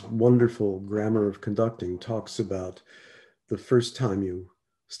his wonderful Grammar of Conducting, talks about the first time you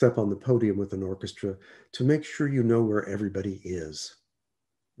step on the podium with an orchestra to make sure you know where everybody is.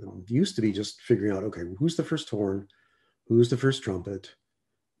 It used to be just figuring out, okay, who's the first horn? Who's the first trumpet?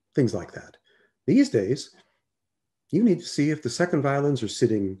 Things like that. These days, you need to see if the second violins are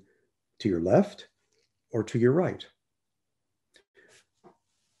sitting to your left or to your right.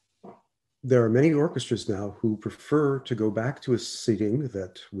 There are many orchestras now who prefer to go back to a seating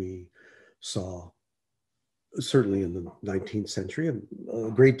that we saw certainly in the 19th century and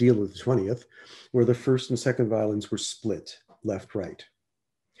a great deal of the 20th, where the first and second violins were split left-right.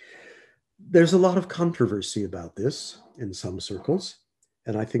 There's a lot of controversy about this in some circles,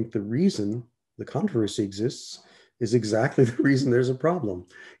 and I think the reason the controversy exists is exactly the reason there's a problem.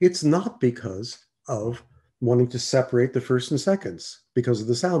 It's not because of wanting to separate the first and seconds because of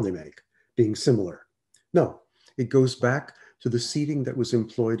the sound they make being similar. No, it goes back to the seating that was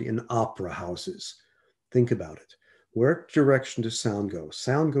employed in opera houses. Think about it. Where direction does sound go?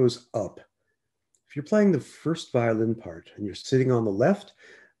 Sound goes up. If you're playing the first violin part and you're sitting on the left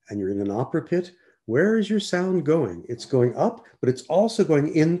and you're in an opera pit, where is your sound going? It's going up, but it's also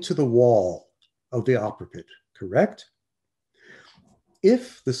going into the wall of the opera pit, correct?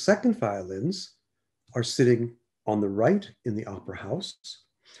 If the second violins are sitting on the right in the opera house,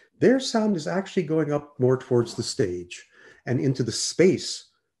 their sound is actually going up more towards the stage and into the space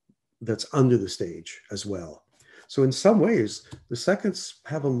that's under the stage as well. So in some ways, the seconds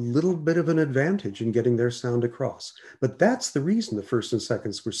have a little bit of an advantage in getting their sound across. But that's the reason the first and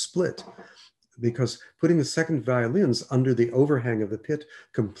seconds were split, because putting the second violins under the overhang of the pit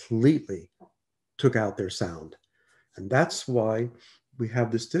completely took out their sound. And that's why we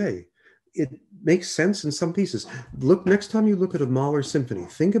have this today. It makes sense in some pieces. Look, next time you look at a Mahler symphony,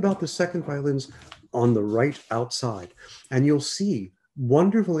 think about the second violins on the right outside, and you'll see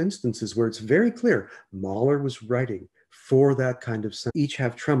wonderful instances where it's very clear Mahler was writing for that kind of sound. Each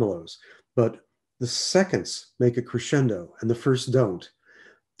have tremolos, but the seconds make a crescendo and the first don't.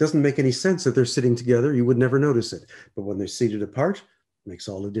 Doesn't make any sense that they're sitting together. You would never notice it. But when they're seated apart, it makes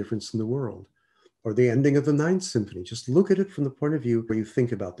all the difference in the world. Or the ending of the Ninth Symphony. Just look at it from the point of view where you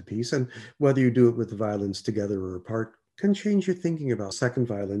think about the piece, and whether you do it with the violins together or apart can change your thinking about second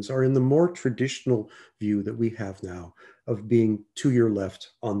violins, or in the more traditional view that we have now of being to your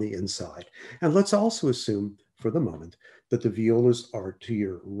left on the inside. And let's also assume for the moment that the violas are to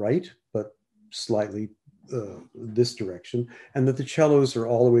your right, but slightly this direction, and that the cellos are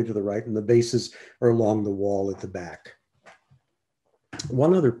all the way to the right and the basses are along the wall at the back.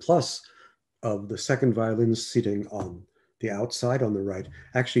 One other plus of the second violins sitting on the outside on the right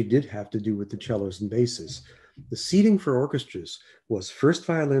actually did have to do with the cellos and basses. The seating for orchestras was first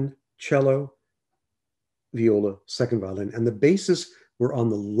violin, cello, viola, second violin, and the basses were on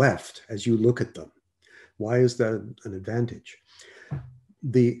the left as you look at them. Why is that an advantage?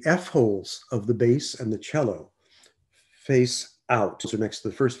 The F holes of the bass and the cello face out. So next to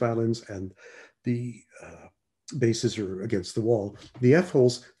the first violins, and the basses are against the wall. The F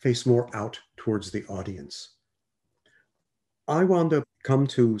holes face more out towards the audience. I want to come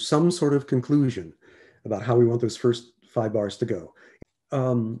to some sort of conclusion about how we want those first 5 bars to go.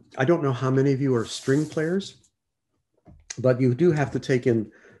 I don't know how many of you are string players, but you do have to take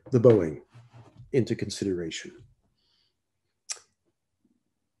in the bowing into consideration.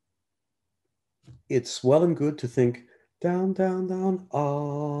 It's well and good to think down, down, down,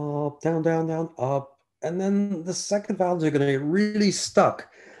 up, down, down, down, up. And then the second violins are going to get really stuck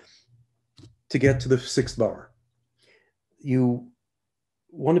to get to the 6th bar. You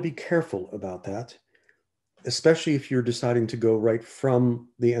want to be careful about that, especially if you're deciding to go right from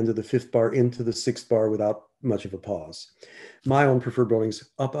the end of the 5th bar into the 6th bar without much of a pause. My own preferred bowing is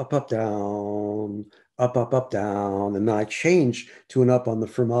up, up, up, down, up, up, up, down. And then I change to an up on the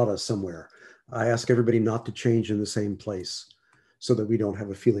fermata somewhere. I ask everybody not to change in the same place so that we don't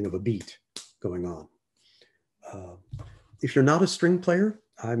have a feeling of a beat going on. If you're not a string player,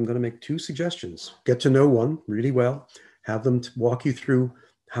 I'm going to make 2 suggestions. Get to know one really well. Have them walk you through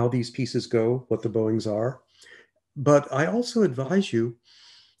how these pieces go, what the bowings are. But I also advise you,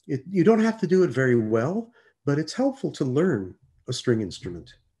 you don't have to do it very well, but it's helpful to learn a string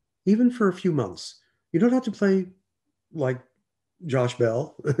instrument, even for a few months. You don't have to play like Josh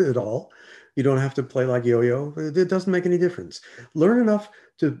Bell at all. You don't have to play like yo-yo. It doesn't make any difference. Learn enough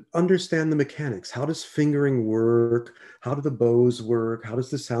to understand the mechanics. How does fingering work? How do the bows work? How does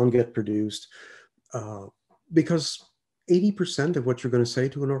the sound get produced? Because 80% of what you're going to say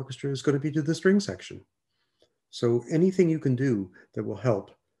to an orchestra is going to be to the string section. So anything you can do that will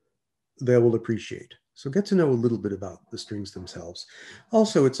help, they will appreciate. So get to know a little bit about the strings themselves.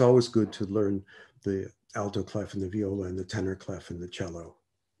 Also, it's always good to learn the alto clef and the viola and the tenor clef and the cello,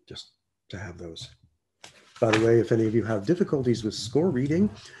 just to have those. By the way, if any of you have difficulties with score reading,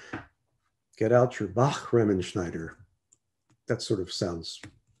 get out your Bach Riemenschneider. That sort of sounds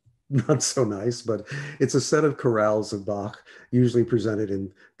not so nice, but it's a set of chorales of Bach, usually presented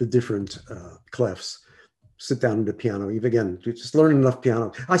in the different clefs. Sit down at the piano. You've again, just learn enough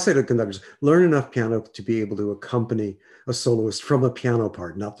piano. I say to conductors, learn enough piano to be able to accompany a soloist from a piano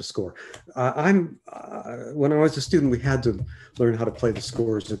part, not the score. When I was a student, we had to learn how to play the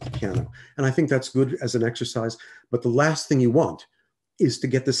scores at the piano. And I think that's good as an exercise. But the last thing you want is to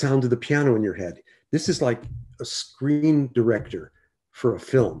get the sound of the piano in your head. This is like a screen director for a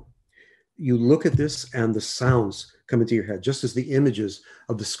film. You look at this and the sounds come into your head, just as the images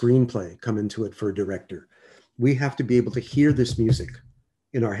of the screenplay come into it for a director. We have to be able to hear this music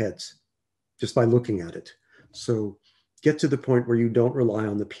in our heads just by looking at it. So get to the point where you don't rely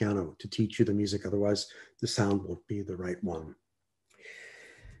on the piano to teach you the music. Otherwise, the sound won't be the right one.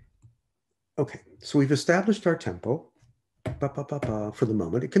 Okay, so we've established our tempo for the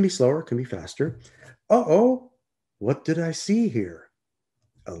moment. It can be slower, it can be faster. Uh-oh, what did I see here?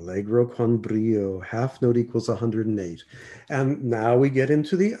 Allegro con brio, half note equals 108. And now we get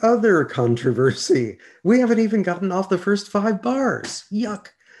into the other controversy. We haven't even gotten off the first 5 bars. Yuck.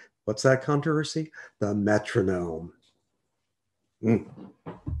 What's that controversy? The metronome.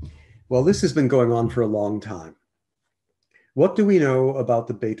 Well, this has been going on for a long time. What do we know about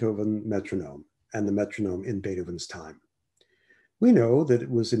the Beethoven metronome and the metronome in Beethoven's time? We know that it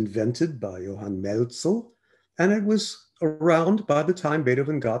was invented by Johann Melzel, and it was around by the time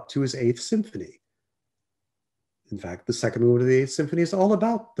Beethoven got to his 8th symphony. In fact, the second movement of the 8th symphony is all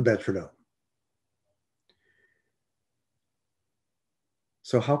about the metronome.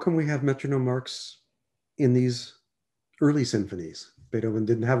 So how come we have metronome marks in these early symphonies? Beethoven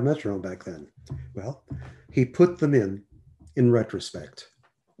didn't have a metronome back then. Well, he put them in retrospect.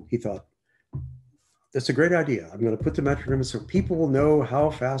 He thought, that's a great idea. I'm going to put the metronome so people will know how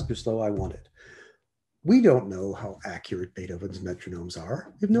fast or slow I want it. We don't know how accurate Beethoven's metronomes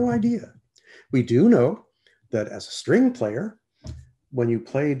are. We have no idea. We do know that as a string player, when you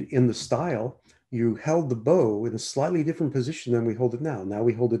played in the style, you held the bow in a slightly different position than we hold it now. Now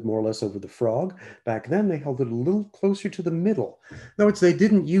we hold it more or less over the frog. Back then, they held it a little closer to the middle. In other words, they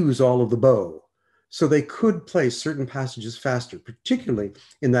didn't use all of the bow. So they could play certain passages faster, particularly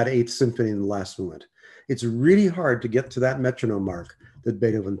in that 8th symphony in the last movement. It's really hard to get to that metronome mark that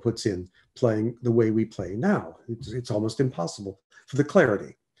Beethoven puts in playing the way we play now. It's almost impossible for the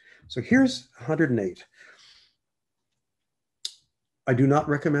clarity. So here's 108. I do not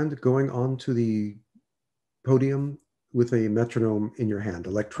recommend going onto the podium with a metronome in your hand,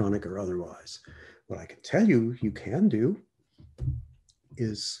 electronic or otherwise. What I can tell you you can do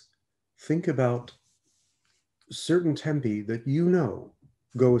is think about certain tempi that you know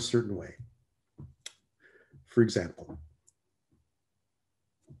go a certain way. For example,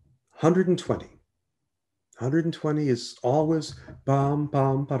 120. 120 is always bam,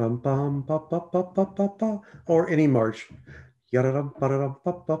 bam, ba-dum, bam, ba, ba, ba, ba, ba, ba, or any march. Yadadum, ba-da-dum,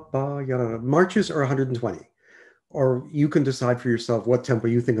 ba, ba, ba, yadadum. Marches are 120. Or you can decide for yourself what tempo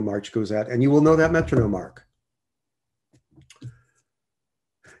you think a march goes at, and you will know that metronome mark.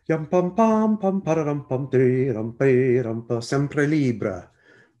 Yam pam pam pam pa-da-dum, pam de-dum, be-dum, pa, sempre libera.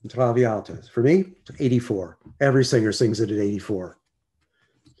 Traviata. For me, 84. Every singer sings it at 84.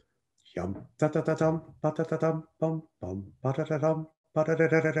 Yum, da da da dum, ba da da dum, bum bum, ba da da dum, ba da da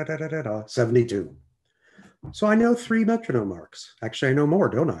da da da da da. 72. So I know 3 metronome marks. Actually, I know more,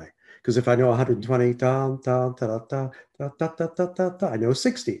 don't I? Because if I know 120, da da da da da da da da da da, I know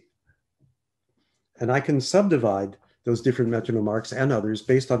 60. And I can subdivide those different metronome marks and others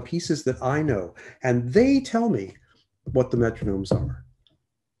based on pieces that I know, and they tell me what the metronomes are.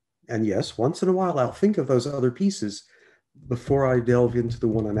 And yes, once in a while, I'll think of those other pieces before I delve into the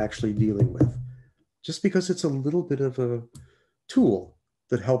one I'm actually dealing with, just because it's a little bit of a tool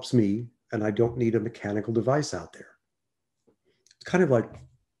that helps me, and I don't need a mechanical device out there. It's kind of like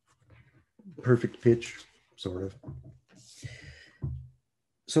perfect pitch, sort of.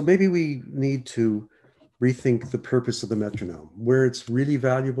 So maybe we need to rethink the purpose of the metronome. Where it's really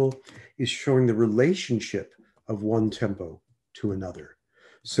valuable is showing the relationship of one tempo to another.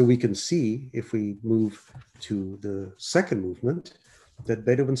 So we can see, if we move to the second movement, that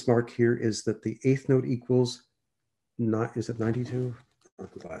Beethoven's mark here is that the 8th note equals, is it 92? Oh,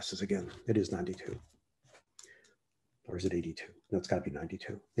 glasses again, it is 92. Or is it 82? No, it's gotta be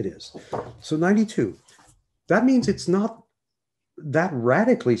 92, it is. So 92, that means it's not that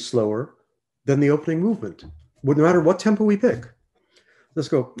radically slower than the opening movement, no matter what tempo we pick. Let's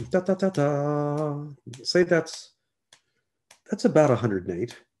go, da, da, da, da. Say that's about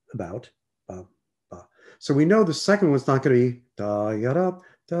 108, about. So we know the second one's not going to be da yada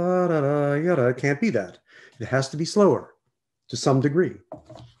da da da yada. It can't be that. It has to be slower to some degree.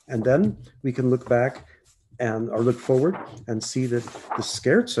 And then we can look back or look forward and see that the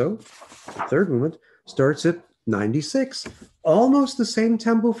scherzo, the third movement, starts at 96, almost the same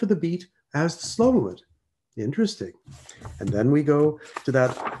tempo for the beat as the slow movement. Interesting. And then we go to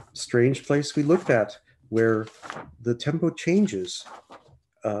that strange place we looked at where the tempo changes.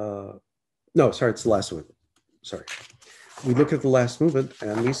 No, sorry, it's the last one. Sorry. We look at the last movement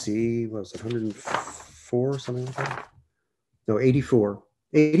and we see, what was it, 104, something like that? No, 84.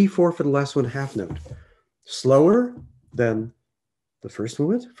 84 for the last one, half note. Slower than the first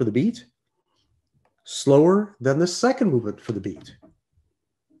movement for the beat. Slower than the second movement for the beat.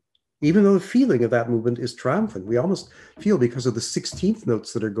 Even though the feeling of that movement is triumphant, we almost feel because of the 16th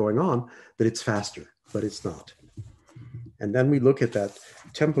notes that are going on that it's faster, but it's not. And then we look at that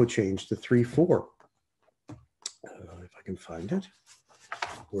tempo change to 3/4. If I can find it.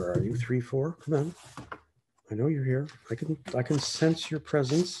 Where are you? 3/4. Come on. I know you're here. I can sense your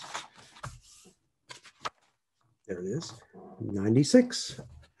presence. There it is. 96.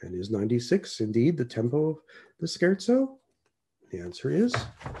 And is 96 indeed the tempo of the scherzo? The answer is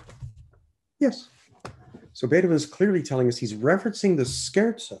yes. So Beethoven is clearly telling us he's referencing the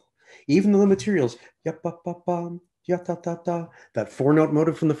scherzo, even though the materials, yap-bap-bap-bam, ya-ta-ta-ta, that 4-note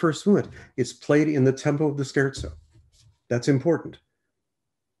motive from the first movement is played in the tempo of the scherzo. That's important.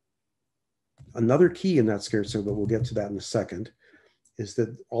 Another key in that scherzo, but we'll get to that in a second, is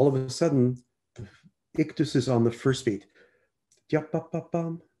that all of a sudden, the ictus is on the first beat.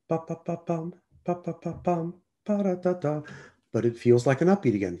 Yap-bap-bap-bam, ba-bap-bap-bam, ba-bap-bap-bam, ba-da-da-da. But it feels like an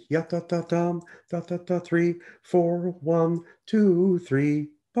upbeat again. Ya-da-da-dam, da-da-da, 3, 4, 1, 2,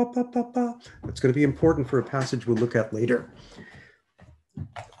 3, ba-ba-ba-ba. That's going to be important for a passage we'll look at later.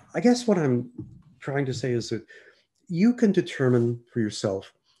 I guess what I'm trying to say is that you can determine for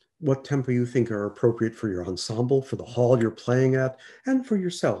yourself what tempo you think are appropriate for your ensemble, for the hall you're playing at, and for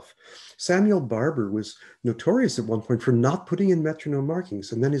yourself. Samuel Barber was notorious at one point for not putting in metronome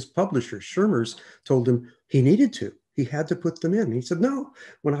markings, and then his publisher, Schirmers, told him he needed to. He had to put them in. He said, no,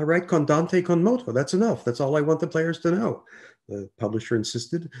 when I write condante con moto, that's enough. That's all I want the players to know. The publisher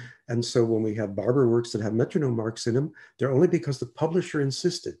insisted. And so when we have Barber works that have metronome marks in them, they're only because the publisher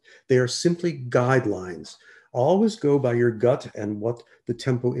insisted. They are simply guidelines. Always go by your gut and what the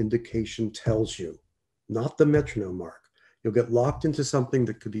tempo indication tells you, not the metronome mark. You'll get locked into something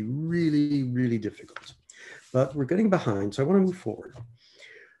that could be really, really difficult. But we're getting behind, so I want to move forward.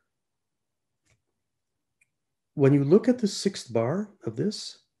 When you look at the 6th bar of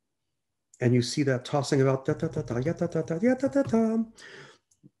this, and you see that tossing about da da da da ya da da da ya da da da,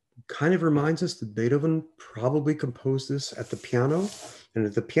 kind of reminds us that Beethoven probably composed this at the piano, and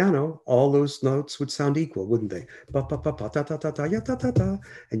at the piano, all those notes would sound equal, wouldn't they? Ba ba ba ba da da da da ya da da da,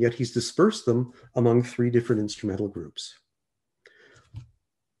 and yet he's dispersed them among 3 different instrumental groups.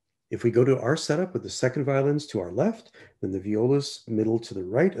 If we go to our setup with the second violins to our left, then the violas middle to the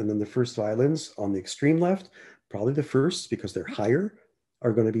right, and then the first violins on the extreme left, probably the first, because they're higher,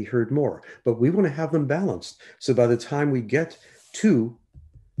 are going to be heard more. But we want to have them balanced. So by the time we get to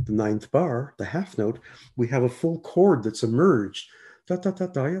the 9th bar, the half note, we have a full chord that's emerged. Da, da, da,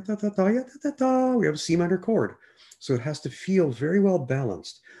 da, ya, da, da, da, ya, da, da, da. We have a C minor chord. So it has to feel very well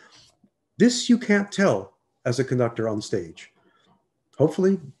balanced. This you can't tell as a conductor on stage.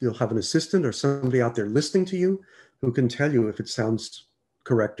 Hopefully, you'll have an assistant or somebody out there listening to you who can tell you if it sounds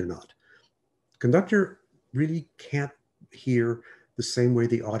correct or not. Conductor really can't hear the same way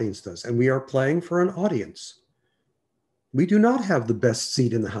the audience does. And we are playing for an audience. We do not have the best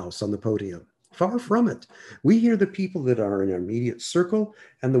seat in the house on the podium. Far from it. We hear the people that are in our immediate circle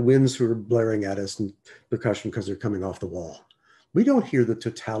and the winds who are blaring at us in percussion because they're coming off the wall. We don't hear the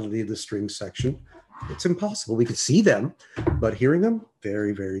totality of the string section. It's impossible. We can see them, but hearing them,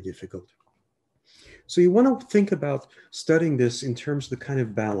 very, very difficult. So you want to think about studying this in terms of the kind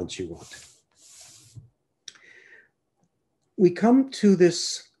of balance you want. We come to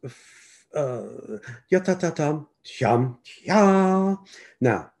this ya-ta-ta-tam, sham, ya.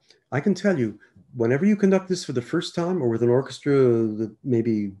 Now, I can tell you, whenever you conduct this for the first time or with an orchestra that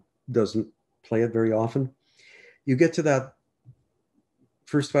maybe doesn't play it very often, you get to that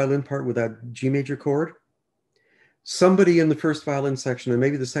first violin part with that G major chord. Somebody in the first violin section, and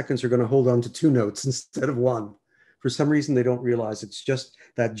maybe the seconds, are going to hold on to 2 notes instead of 1. For some reason, they don't realize it's just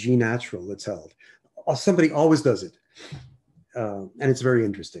that G natural that's held. Somebody always does it. And it's very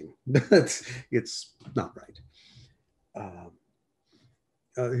interesting. It's not right.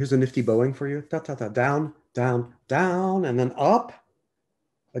 Here's a nifty bowing for you. Da, da, da, down, down, down, and then up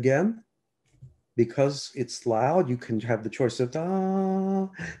again. Because it's loud, you can have the choice of da,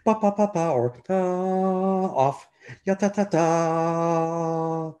 ba, ba, ba, ba, or da, off, ya, da, da,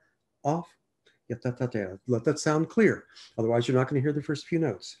 da, off, ya ta ta ta. Let that sound clear. Otherwise, you're not going to hear the first few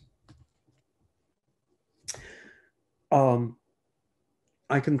notes.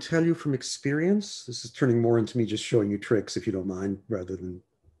 I can tell you from experience, this is turning more into me just showing you tricks, if you don't mind, rather than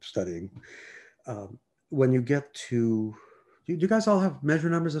studying. When you get to, do you guys all have measure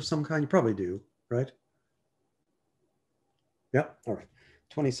numbers of some kind? You probably do, right? Yeah, all right.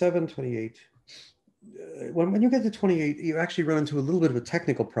 27, 28. When you get to 28, you actually run into a little bit of a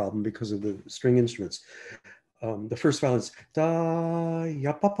technical problem because of the string instruments. The first vowel is da,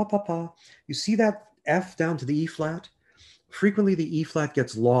 ya, pa, pa, pa, pa. You see that F down to the E flat? Frequently the E flat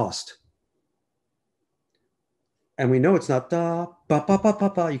gets lost. And we know it's not da, ba, pa, pa, pa,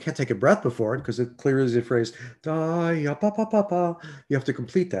 pa. You can't take a breath before it because it clears the phrase da, ya, pa, pa, pa, pa. You have to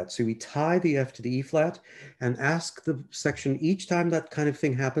complete that. So we tie the F to the E flat and ask the section each time that kind of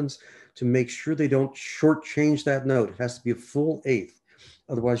thing happens to make sure they don't shortchange that note. It has to be a full eighth.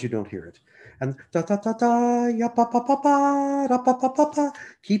 Otherwise you don't hear it. And da, da, da, da, ya, pa, pa, pa, pa, da, pa, pa, pa, pa.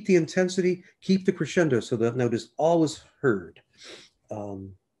 Keep the intensity, keep the crescendo so that note is always heard.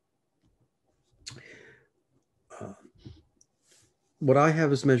 What I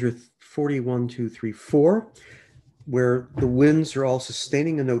have is measure 41, 2, 3, 4, where the winds are all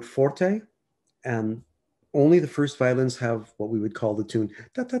sustaining a note forte, and only the first violins have what we would call the tune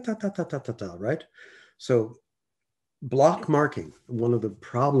da da da da da da da da, right? So block marking, one of the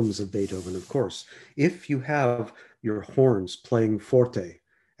problems of Beethoven, of course. If you have your horns playing forte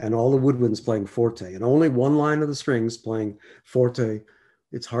and all the woodwinds playing forte and only one line of the strings playing forte,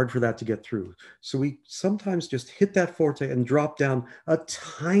 it's hard for that to get through. So we sometimes just hit that forte and drop down a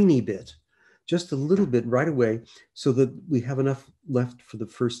tiny bit, just a little bit right away, so that we have enough left for the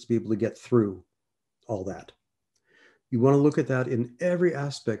first to be able to get through all that. You want to look at that in every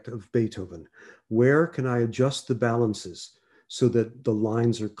aspect of Beethoven. Where can I adjust the balances so that the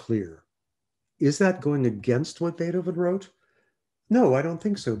lines are clear? Is that going against what Beethoven wrote? No, I don't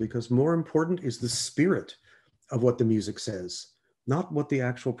think so, because more important is the spirit of what the music says, not what the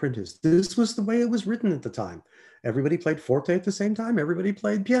actual print is. This was the way it was written at the time. Everybody played forte at the same time. Everybody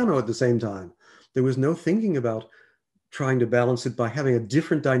played piano at the same time. There was no thinking about trying to balance it by having a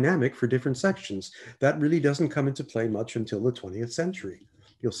different dynamic for different sections. That really doesn't come into play much until the 20th century.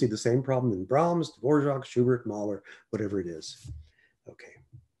 You'll see the same problem in Brahms, Dvorak, Schubert, Mahler, whatever it is. Okay.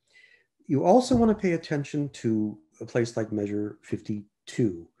 You also want to pay attention to a place like measure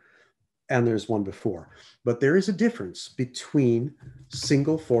 52. And there's one before. But there is a difference between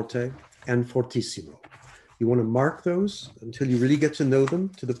single forte and fortissimo. You want to mark those until you really get to know them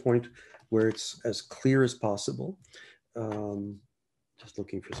to the point where it's as clear as possible. Just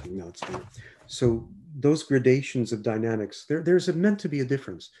looking for something else there. So those gradations of dynamics, there's meant to be a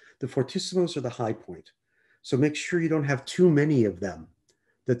difference. The fortissimos are the high point. So make sure you don't have too many of them,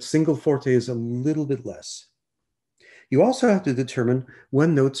 that single forte is a little bit less. You also have to determine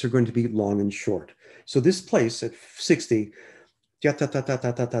when notes are going to be long and short. So this place at 60, ya ta ta ta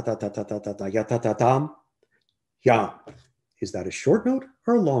ta ta ta ta ta ta ta ta ta ya ta ta tam, ya. Is that a short note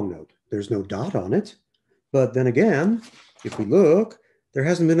or a long note? There's no dot on it. But then again, if we look, there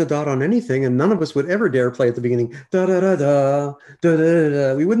hasn't been a dot on anything, and none of us would ever dare play at the beginning, da da da da, da da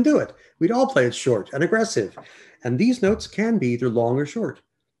da. We wouldn't do it. We'd all play it short and aggressive. And these notes can be either long or short.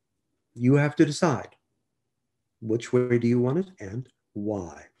 You have to decide. Which way do you want it and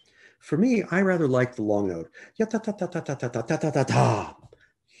why? For me, I rather like the long note. Ya ta ta ta ta ta ta ta ta ta ta ta.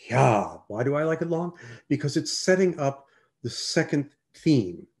 Yeah. Why do I like it long? Because it's setting up the second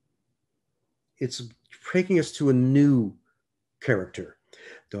theme. It's taking us to a new character.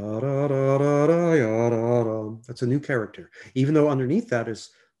 Da da da da da ya da da. That's a new character. Even though underneath that is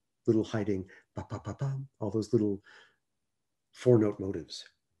little hiding ba ba ba ba, all those little four-note motives.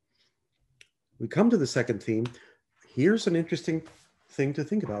 We come to the second theme. Here's an interesting thing to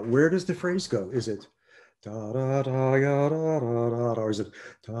think about. Where does the phrase go? Is it da da da ya da da da da, or is it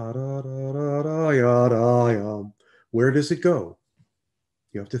da da da da da ya da ya? Where does it go?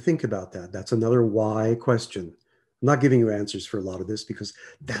 You have to think about that. That's another why question. I'm not giving you answers for a lot of this because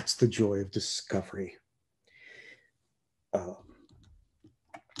that's the joy of discovery.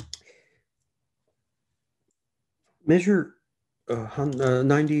 Measure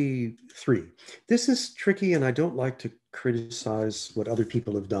 93. This is tricky, and I don't like to criticize what other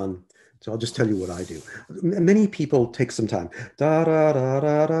people have done. So I'll just tell you what I do. Many people take some time. Da da da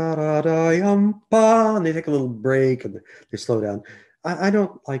da da da da yum ba, and they take a little break and they slow down. I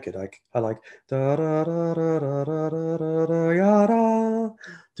don't like it. I like da da da da da da da da da ya da.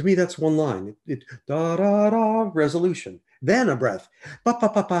 To me, that's one line. It da da da resolution. Then a breath. Ba ba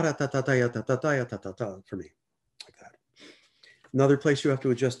ba ba da da da da da da da da da da for me. Another place you have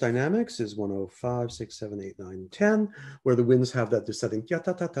to adjust dynamics is 105, 6, 7, 8, 9, 10, where the winds have that descending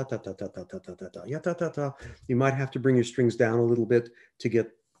ya-ta-ta-ta-ta-ta-ta-ta-ta-ta-ta-ta. You might have to bring your strings down a little bit to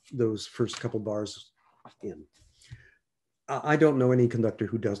get those first couple bars in. I don't know any conductor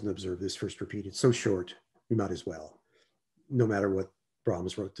who doesn't observe this first repeat. It's so short, you might as well, no matter what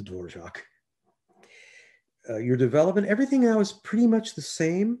Brahms wrote to Dvorak. Your development, everything now is pretty much the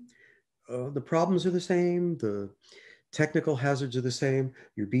same. The problems are the same. The technical hazards are the same.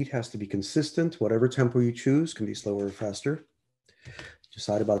 Your beat has to be consistent. Whatever tempo you choose can be slower or faster.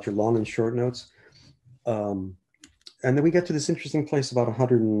 Decide about your long and short notes. And then we get to this interesting place about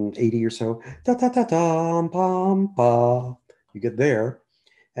 180 or so. Da, da, da, da, pam, pa. You get there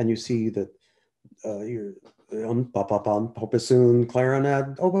and you see that your bassoon,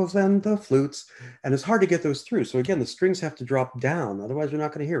 clarinet, oboes, and the flutes. And it's hard to get those through. So again, the strings have to drop down. Otherwise, you're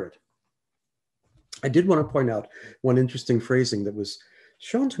not going to hear it. I did want to point out one interesting phrasing that was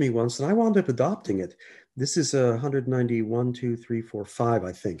shown to me once, and I wound up adopting it. This is 191, 2, 3, 4, 5,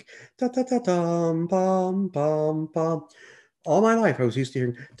 I think. Da, da, da, dum, bum, bum, bum. All my life, I was used to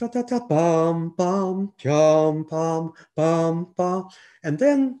hearing da, da, da, bum, bum, jum, bum, bum, bum. And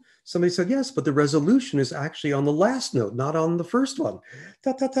then somebody said, yes, but the resolution is actually on the last note, not on the first one.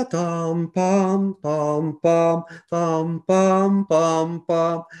 Da, da, da, dum, bum, bum, bum, bum, bum, bum,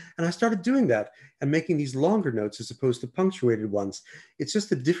 bum. And I started doing that and making these longer notes as opposed to punctuated ones. It's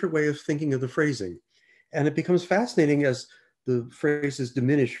just a different way of thinking of the phrasing. And it becomes fascinating as the phrases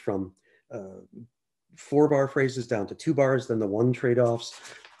diminish from 4-bar phrases down to 2 bars, then the 1 trade-offs.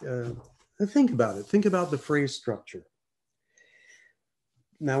 Think about it. Think about the phrase structure.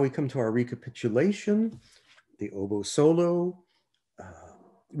 Now we come to our recapitulation, the oboe solo.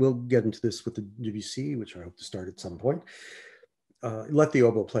 We'll get into this with the Debussy, which I hope to start at some point. Let the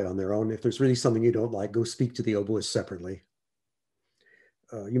oboe play on their own. If there's really something you don't like, go speak to the oboist separately.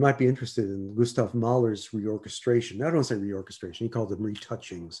 You might be interested in Gustav Mahler's reorchestration. I don't say reorchestration, he called them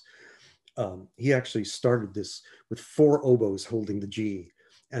retouchings. He actually started this with 4 oboes holding the G.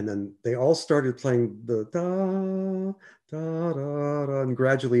 And then they all started playing the da, da, da, da, and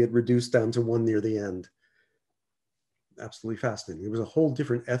gradually it reduced down to 1 near the end. Absolutely fascinating. There was a whole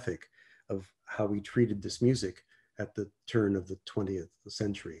different ethic of how we treated this music at the turn of the 20th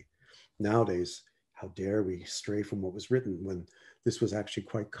century. Nowadays, how dare we stray from what was written when this was actually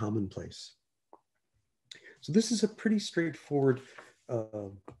quite commonplace. So this is a pretty straightforward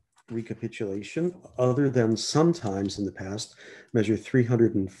recapitulation, other than sometimes in the past, measure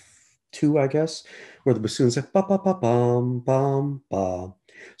 302, I guess, where the bassoons say ba ba ba bum bum ba.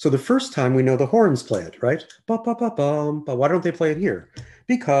 So the first time we know the horns play it, right? Ba ba ba bum ba. Why don't they play it here?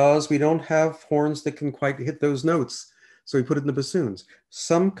 Because we don't have horns that can quite hit those notes. So we put it in the bassoons.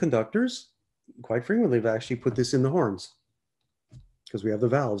 Some conductors, quite frequently, have actually put this in the horns because we have the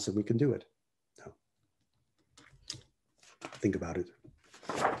valves and we can do it. No. Think about it.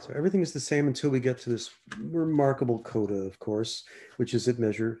 So everything is the same until we get to this remarkable coda, of course, which is at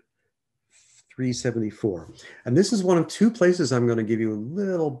measure 374. And this is one of 2 places I'm going to give you a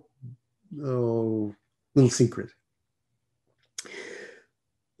little secret.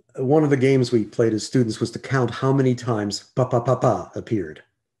 One of the games we played as students was to count how many times pa pa pa pa appeared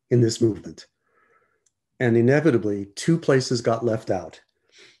in this movement. And inevitably, 2 places got left out.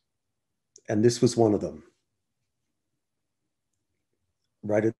 And this was one of them.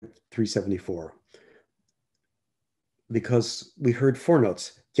 Right at 374, because we heard 4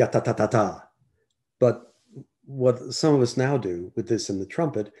 notes, ya ta ta ta ta. But what some of us now do with this in the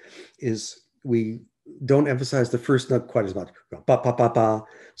trumpet is we don't emphasize the first note quite as much, pa pa pa pa.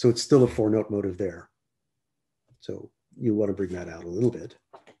 So it's still a 4-note motive there. So you want to bring that out a little bit.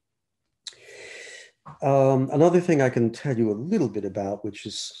 Another thing I can tell you a little bit about, which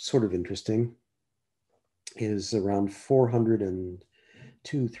is sort of interesting, is around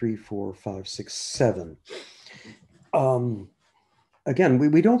 402, 3, 4, 5, 6, 7. Again,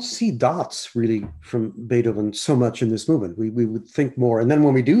 we don't see dots really from Beethoven so much in this movement. We would think more. And then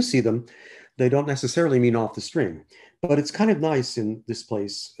when we do see them, they don't necessarily mean off the string. But it's kind of nice in this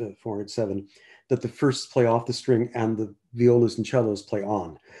place, 407, that the first play off the string and the violas and cellos play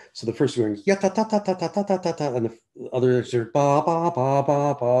on. So the first string, ya ta ta ta ta ta ta ta ta ta, and the others are ba ba ba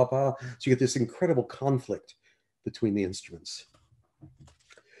ba ba ba. So you get this incredible conflict between the instruments.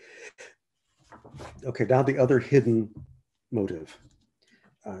 Okay, now the other hidden motive.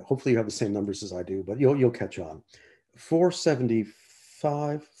 Hopefully you have the same numbers as I do, but you'll catch on.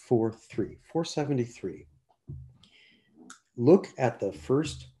 475, 4-3, 473. Look at the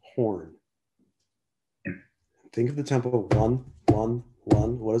first horn. Think of the tempo, 1, 1,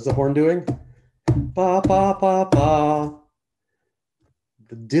 1. What is the horn doing? Ba, ba, ba, ba.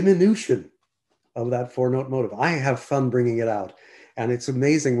 the diminution of that 4-note motive. I have fun bringing it out. And it's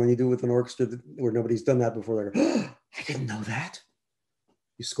amazing when you do it with an orchestra where nobody's done that before. They go, oh, I didn't know that.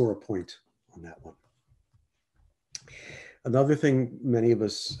 You score a point on that one. Another thing many of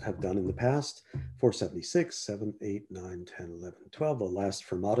us have done in the past, 476, 7, 8, 9, 10, 11, 12, the last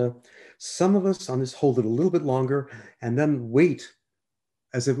fermata. Some of us on this hold it a little bit longer and then wait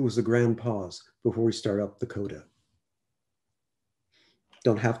as if it was a grand pause before we start up the coda.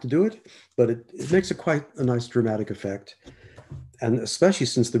 Don't have to do it, but it makes quite a nice dramatic effect. And especially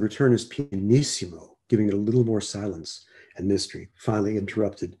since the return is pianissimo, giving it a little more silence and mystery, finally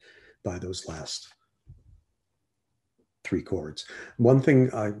interrupted by those last 3 chords. One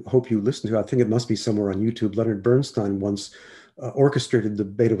thing I hope you listen to, I think it must be somewhere on YouTube, Leonard Bernstein once orchestrated the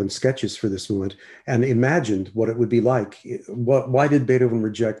Beethoven sketches for this movement and imagined what it would be like. Why did Beethoven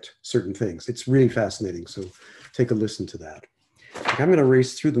reject certain things? It's really fascinating, so take a listen to that. I'm going to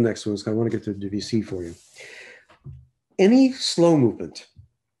race through the next ones because I want to get to Debussy for you. Any slow movement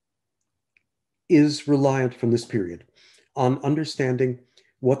is reliant from this period on understanding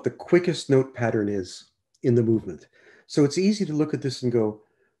what the quickest note pattern is in the movement. So it's easy to look at this and go,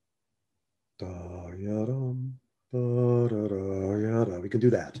 da-ya-dum, ba-da-da-ya-da. We can do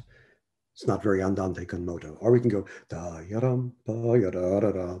that. It's not very andante con moto. Or we can go, da-ya-dum,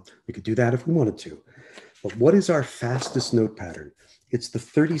 ba-ya-da-da-da. We could do that if we wanted to. But what is our fastest note pattern? It's the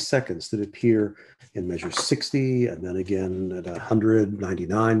 30 seconds that appear in measure 60 and then again at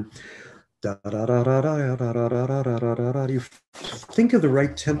 199. You think of the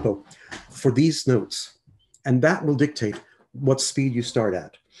right tempo for these notes, and that will dictate what speed you start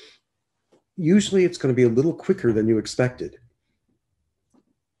at. Usually it's going to be a little quicker than you expected.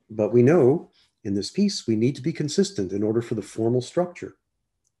 But we know in this piece, we need to be consistent in order for the formal structure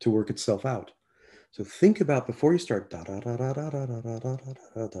to work itself out. So think about before you start, or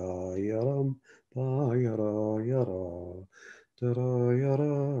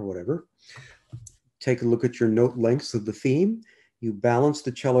whatever. Take a look at your note lengths of the theme. You balance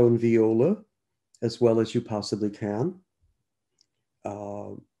the cello and viola as well as you possibly can.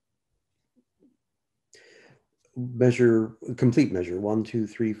 Measure, complete measure, 1, 2,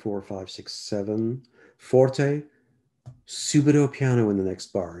 3, 4, 5, 6, 7. Forte, subito piano in the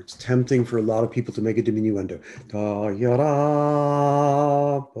next bar. It's tempting for a lot of people to make a diminuendo.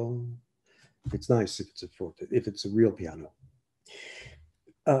 It's nice if it's a forte, if it's a real piano.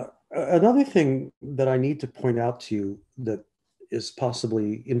 Another thing that I need to point out to you that is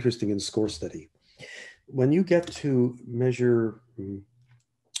possibly interesting in score study, when you get to measure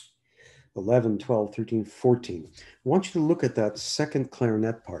 11, 12, 13, 14, I want you to look at that second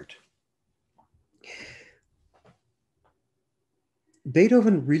clarinet part.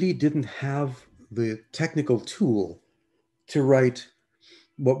 Beethoven really didn't have the technical tool to write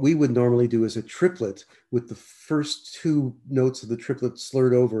what we would normally do as a triplet with the first 2 notes of the triplet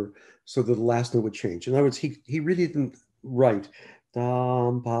slurred over so that the last note would change. In other words, he really didn't write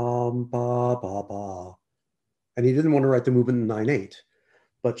dum, bum, ba, ba, ba. And he didn't want to write the movement in 9/8.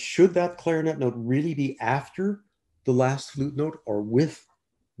 But should that clarinet note really be after the last flute note or with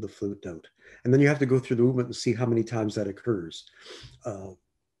the flute note? And then you have to go through the movement and see how many times that occurs.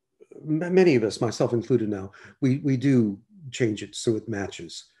 Many of us, myself included now, we do change it so it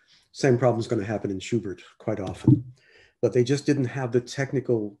matches. Same problem is going to happen in Schubert quite often. But they just didn't have the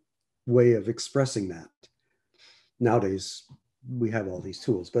technical way of expressing that. Nowadays, we have all these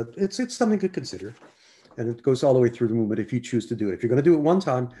tools, but it's something to consider. And it goes all the way through the movement if you choose to do it. If you're going to do it one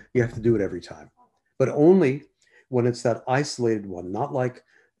time, you have to do it every time. But only when it's that isolated one, not like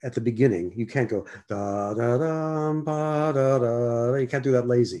at the beginning. You can't go da da da ba da da. You can't do that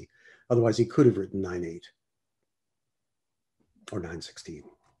lazy. Otherwise, he could have written 9/8 or 9/16.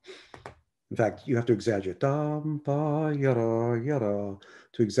 In fact, you have to exaggerate dum ba yada yada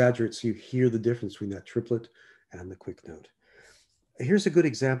to exaggerate so you hear the difference between that triplet and the quick note. Here's a good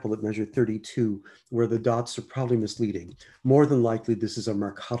example at measure 32 where the dots are probably misleading. More than likely, this is a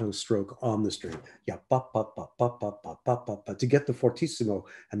marcato stroke on the string. Yeah, ba, ba, ba, ba, ba, ba, ba, ba, ba, to get the fortissimo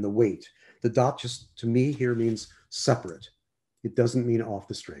and the weight. The dot just, to me, here means separate. It doesn't mean off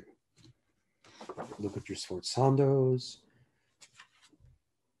the string. Look at your sforzandos.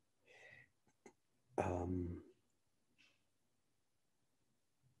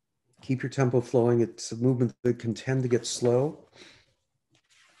 Keep your tempo flowing. It's a movement that can tend to get slow.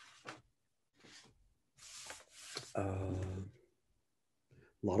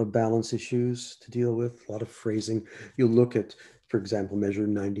 A lot of balance issues to deal with, a lot of phrasing. You look at, for example, measure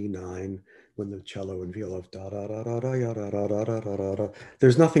 99 when the cello and viola da da da da da da da da da da da.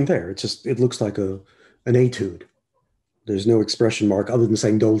 There's nothing there. It's just, it looks like an etude. There's no expression mark other than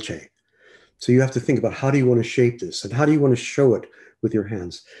saying dolce. So you have to think about how do you want to shape this and how do you want to show it with your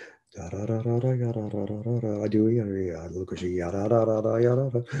hands. And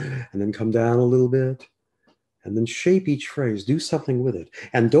then come down a little bit and then shape each phrase, do something with it.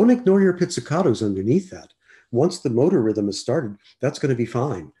 And don't ignore your pizzicatos underneath that. Once the motor rhythm is started, that's going to be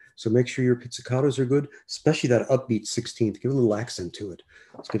fine. So make sure your pizzicatos are good, especially that upbeat 16th. Give a little accent to it.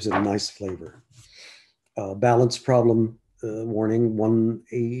 This gives it a nice flavor. Balance problem warning, what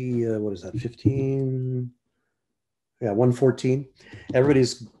is that, 15? Yeah, 114.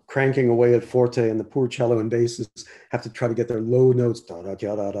 Everybody's cranking away at forte, and the poor cello and basses have to try to get their low notes.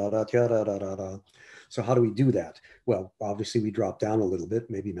 So how do we do that? Well, obviously we drop down a little bit,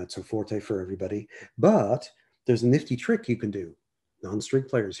 maybe mezzo forte for everybody, but there's a nifty trick you can do. Non-string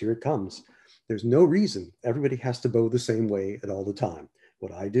players, here it comes. There's no reason everybody has to bow the same way at all the time.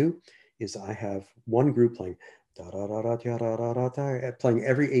 What I do is I have one group playing playing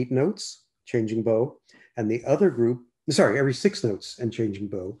every 8 notes, changing bow, and the other group, sorry, every 6 notes and changing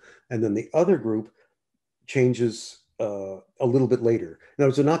bow, and then the other group changes a little bit later. In other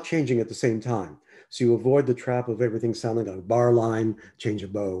words, they're not changing at the same time. So you avoid the trap of everything sounding like a bar line, change a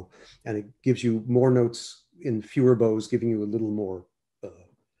bow, and it gives you more notes in fewer bows, giving you a little more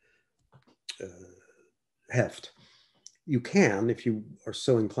heft. You can, if you are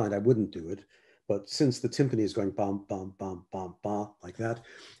so inclined, I wouldn't do it, but since the timpani is going bum, bum, bum, bum, bum, like that,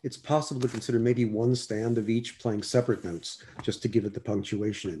 it's possible to consider maybe one stand of each playing separate notes just to give it the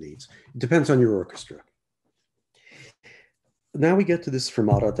punctuation it needs. It depends on your orchestra. Now we get to this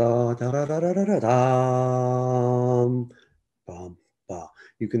fermata, da, da, da, da, da, da, da, bum, ba.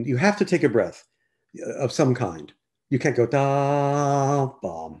 You have to take a breath of some kind. You can't go da,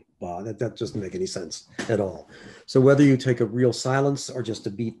 bum, ba. That doesn't make any sense at all. So whether you take a real silence or just a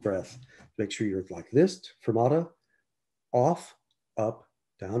beat breath, make sure you're like this, fermata, off, up,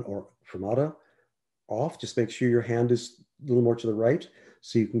 down, or fermata, off. Just make sure your hand is a little more to the right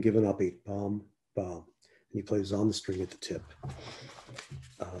so you can give an upbeat, bum, bum. And he plays on the string at the tip.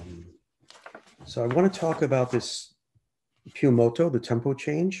 So I want to talk about this più moto, the tempo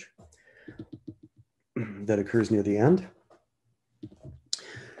change that occurs near the end.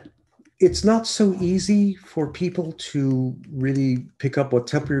 It's not so easy for people to really pick up what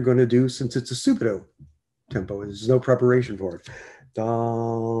tempo you're going to do since it's a subito tempo. There's no preparation for it.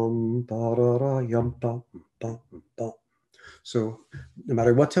 So no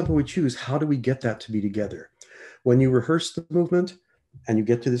matter what tempo we choose, how do we get that to be together? When you rehearse the movement and you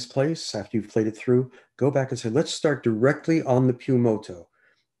get to this place after you've played it through, go back and say, let's start directly on the più moto.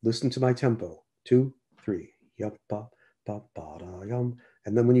 Listen to my tempo. 2, 3.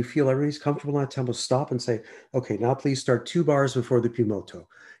 And then when you feel everybody's comfortable in that tempo, stop and say, okay, now please start 2 bars before the più moto.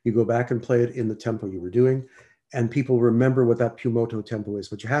 You go back and play it in the tempo you were doing, and people remember what that più moto tempo is,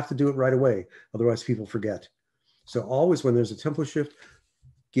 but you have to do it right away. Otherwise people forget. So always when there's a tempo shift,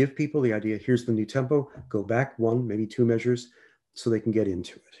 give people the idea, here's the new tempo, go back 1, maybe 2 measures so they can get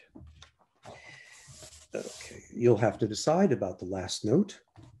into it. Okay, you'll have to decide about the last note,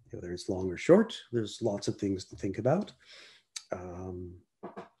 whether it's long or short. There's lots of things to think about.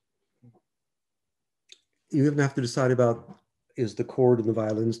 You even have to decide about, is the chord in the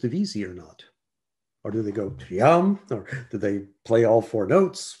violins divisi or not? Or do they go yum, or do they play all 4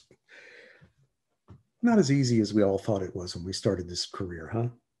 notes? Not as easy as we all thought it was when we started this career, huh?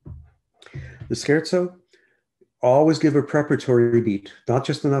 The scherzo, always give a preparatory beat, not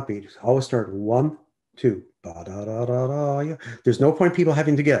just an upbeat. Always start 1, 2, ba, da, da, da, da, yeah. There's no point people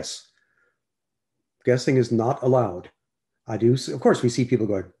having to guess. Guessing is not allowed. Of course, we see people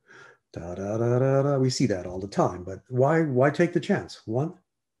going, da, da, da, da, da. We see that all the time, but why take the chance? 1,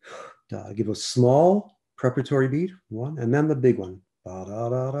 da, give a small preparatory beat, 1, and then the big one, da, da,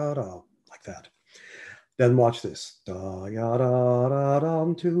 da, da, da, like that. Then watch this. Da, ya, da, da,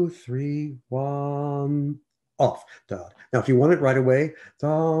 da, 2, 3, 1, off. Da. Now, if you want it right away,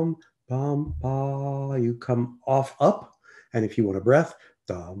 dum, bum, ba, you come off, up. And if you want a breath,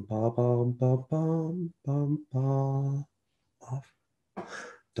 dum, ba, bum, bum, bum, bum, ba, off.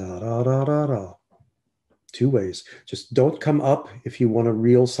 Da, da, da, da, da. 2 ways. Just don't come up if you want a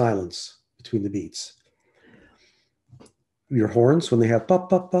real silence between the beats. Your horns, when they have ba,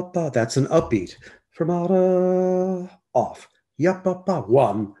 ba, ba, ba, that's an upbeat. Fermata, off. Yup, ba, ba.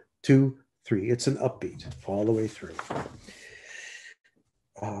 1, 2, 3. It's an upbeat all the way through.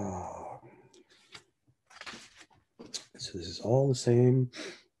 So this is all the same.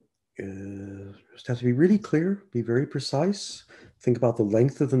 Just have to be really clear, be very precise. Think about the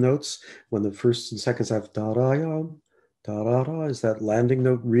length of the notes. When the first and seconds have da-da-ya, da-da-da, is that landing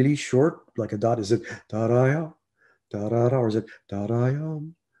note really short, like a dot? Is it da-da-ya, da-da-da, or is it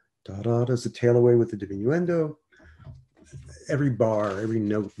da-da-yum, da-da, does the tail away with the diminuendo? Every bar, every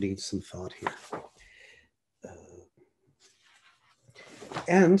note needs some thought here.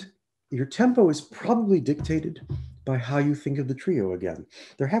 And your tempo is probably dictated by how you think of the trio again.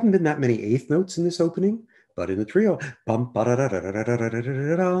 There haven't been that many eighth notes in this opening, but in the trio, bum, bum,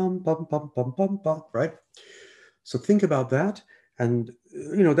 bum, bum, bum, bum, right? So think about that. And,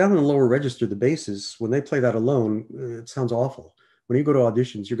 you know, down in the lower register, the basses, when they play that alone, it sounds awful. When you go to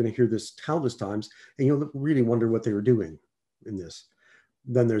auditions, you're going to hear this countless times, and you'll really wonder what they were doing in this.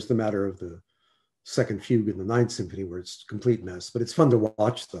 Then there's the matter of the second fugue in the Ninth Symphony, where it's a complete mess, but it's fun to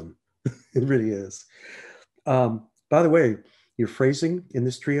watch them. It really is. By the way, your phrasing in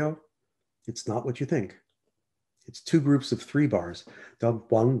this trio, it's not what you think. It's two groups of 3 bars. Dum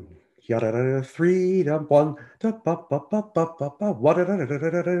one, yada da da 3, dum one, da ba ba ba ba ba ba, wada da da da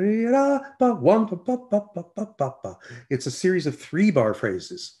da da ba one ba ba ba ba ba ba. It's a series of 3-bar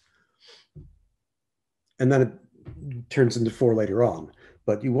phrases, and then it turns into 4 later on.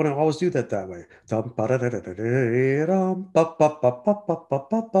 But you want to always do that way. That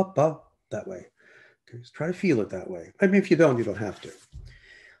way. Okay, just try to feel it that way. I mean, if you don't have to.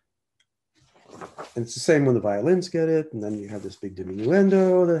 And it's the same when the violins get it, and then you have this big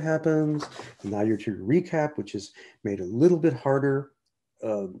diminuendo that happens. And now you're to your recap, which is made a little bit harder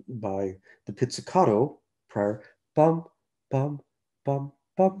by the pizzicato prior. Bum, bum, bum,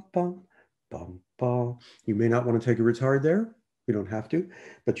 bum, bum, bum, bum. You may not want to take a retard there. You don't have to,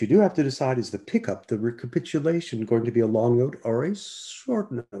 but you do have to decide, is the pickup, the recapitulation, going to be a long note or a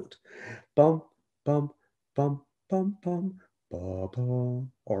short note? Bum, bum, bum, bum, bum, ba, ba,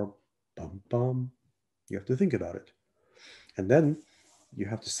 or bum, bum. You have to think about it. And then you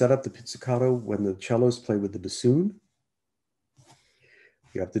have to set up the pizzicato when the cellos play with the bassoon.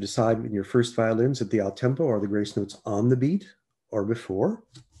 You have to decide in your first violins at the out tempo, are the grace notes on the beat or before?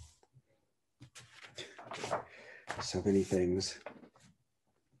 So many things.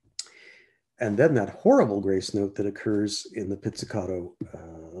 And then that horrible grace note that occurs in the pizzicato,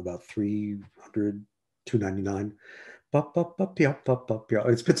 about 300, 299.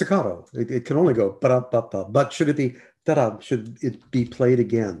 It's pizzicato. It can only go but should it be da-da? Should it be played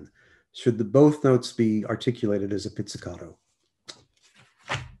again? Should the both notes be articulated as a pizzicato?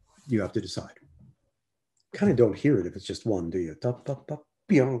 You have to decide. Kind of don't hear it if it's just one, do you?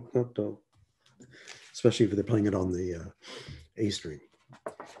 Especially if they're playing it on the A string.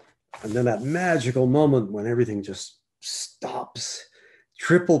 And then that magical moment when everything just stops.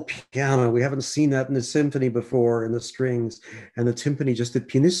 Triple piano. We haven't seen that in the symphony before, in the strings, and the timpani just at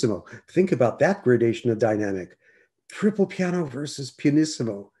pianissimo. Think about that gradation of dynamic. Triple piano versus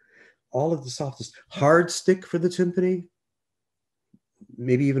pianissimo. All of the softest. Hard stick for the timpani.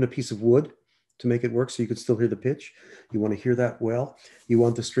 Maybe even a piece of wood to make it work so you could still hear the pitch. You want to hear that well. You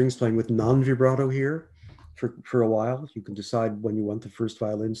want the strings playing with non-vibrato here for a while. You can decide when you want the first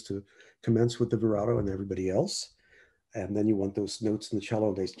violins to commence with the vibrato and everybody else. And then you want those notes in the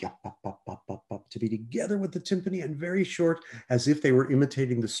cello to be together with the timpani and very short, as if they were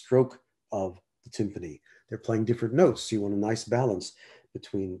imitating the stroke of the timpani. They're playing different notes, so you want a nice balance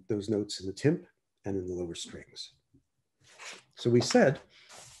between those notes in the timp and in the lower strings. So we said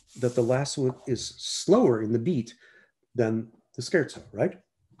that the last one is slower in the beat than the scherzo, right?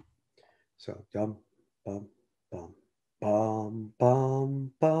 So dum, bum, bum, bum,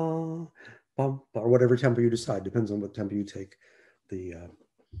 bum, bum, bum, or whatever tempo you decide, depends on what tempo you take the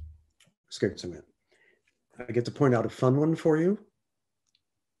scherzo in. I get to point out a fun one for you.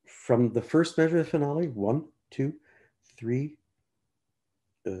 From the first measure of the finale, 1, 2, 3,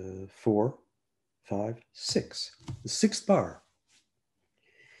 4, 5, 6. The 6th bar.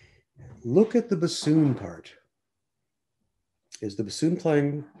 Look at the bassoon part. Is the bassoon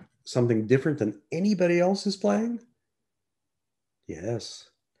playing something different than anybody else is playing? Yes.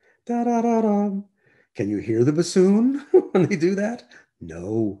 Da da da da. Can you hear the bassoon when they do that?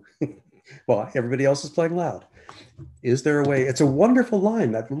 No. Well, everybody else is playing loud. Is there a way? It's a wonderful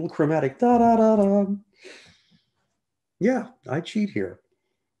line, that little chromatic da da da da. Yeah, I cheat here.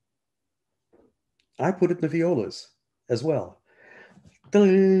 I put it in the violas as well.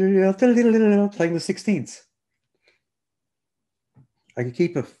 Playing the 16ths. I could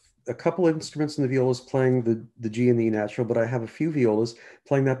keep a couple of instruments in the violas playing the G and the E natural, but I have a few violas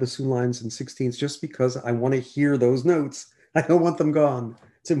playing that bassoon lines in 16ths just because I want to hear those notes. I don't want them gone.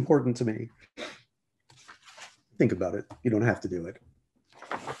 It's important to me. Think about it. You don't have to do it.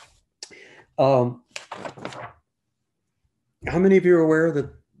 How many of you are aware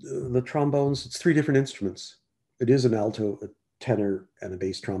that the trombones, it's 3 different instruments. It is an alto, a tenor, and a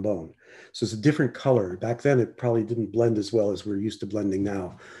bass trombone. So it's a different color. Back then, it probably didn't blend as well as we're used to blending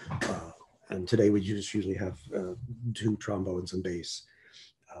now. And today we just usually have 2 trombones and bass.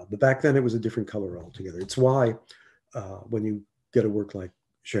 But back then it was a different color altogether. It's why when you get a work like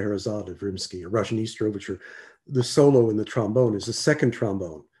Scheherazade of Rimsky or Russian Easter Overture, the solo in the trombone is the second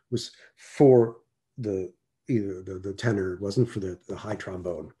trombone, was for either the tenor, it wasn't for the high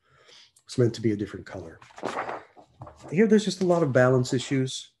trombone. It's meant to be a different color. Here there's just a lot of balance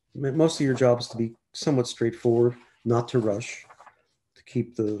issues. Most of your job is to be somewhat straightforward, not to rush, to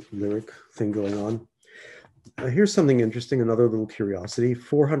keep the lyric thing going on. Here's something interesting, another little curiosity.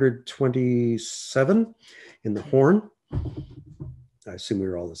 427 in the horn. I assume we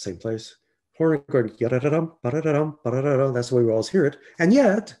were all in the same place. Horn going, yadadadum, badadadum, badadadum. That's the way we always hear it. And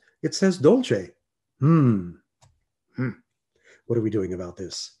yet, it says dolce. What are we doing about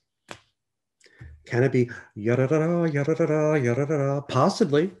this? Can it be yadadada, yadadada, yadadada?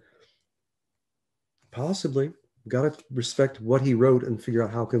 Possibly. Possibly. Got to respect what he wrote and figure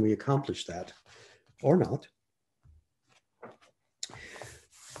out how can we accomplish that. Or not.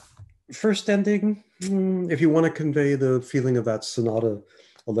 First ending, if you want to convey the feeling of that sonata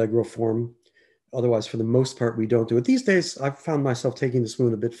allegro form. Otherwise, for the most part, we don't do it. These days, I've found myself taking this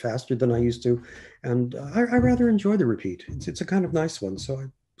moon a bit faster than I used to, and I rather enjoy the repeat. It's a kind of nice one, so I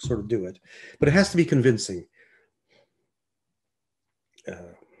sort of do it. But it has to be convincing.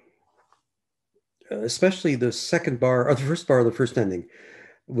 Especially the second bar, or the first bar of the first ending,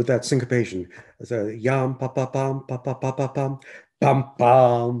 with that syncopation. Yam, pa pa pam, pa pa pa pa pam, bam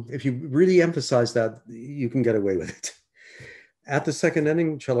bam. If you really emphasize that, you can get away with it. At the second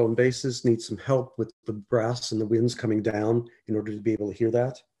ending, cello and basses need some help with the brass and the winds coming down in order to be able to hear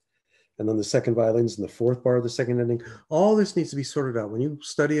that. And then the second violins in the fourth bar of the second ending. All this needs to be sorted out. When you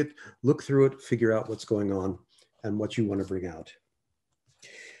study it, look through it, figure out what's going on and what you want to bring out.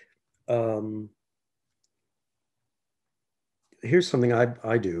 Here's something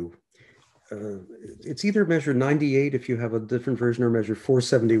I do. It's either measure 98 if you have a different version, or measure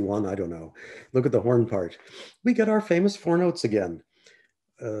 471, I don't know. Look at the horn part. We get our famous 4 notes again.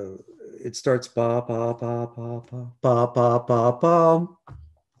 It starts ba, ba, ba, ba, ba, ba, ba, ba, ba.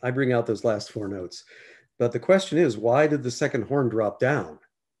 I bring out those last 4 notes. But the question is, why did the second horn drop down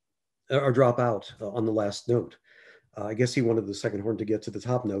or drop out on the last note? I guess he wanted the second horn to get to the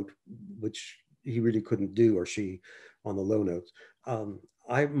top note, which he really couldn't do, or she, on the low notes.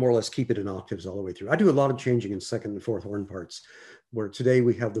 I more or less keep it in octaves all the way through. I do a lot of changing in second and fourth horn parts, where today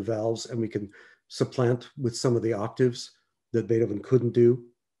we have the valves and we can supplant with some of the octaves that Beethoven couldn't do.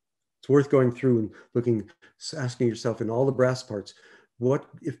 It's worth going through and looking, asking yourself in all the brass parts, what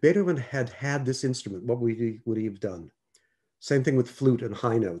if Beethoven had had this instrument, what would he have done? Same thing with flute and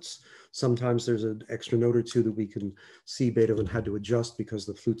high notes. Sometimes there's an extra note or two that we can see Beethoven had to adjust because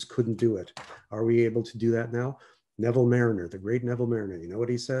the flutes couldn't do it. Are we able to do that now? Neville Mariner, the great Neville Mariner, you know what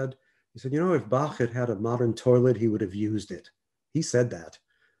he said? He said, you know, if Bach had had a modern toilet, he would have used it. He said that.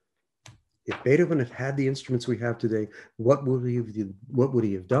 If Beethoven had had the instruments we have today, what would he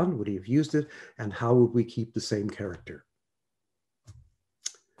have done? Would he have used it? And how would we keep the same character?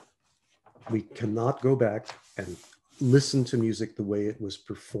 We cannot go back and listen to music the way it was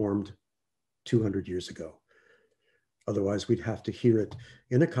performed 200 years ago. Otherwise, we'd have to hear it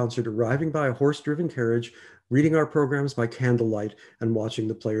in a concert, arriving by a horse-driven carriage, reading our programs by candlelight, and watching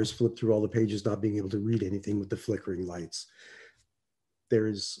the players flip through all the pages, not being able to read anything with the flickering lights. There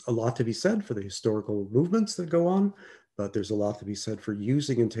is a lot to be said for the historical movements that go on, but there's a lot to be said for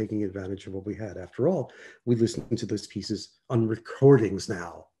using and taking advantage of what we had. After all, we listen to those pieces on recordings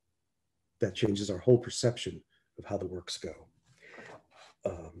now. That changes our whole perception of how the works go.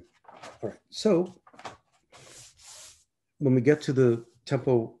 All right, so when we get to the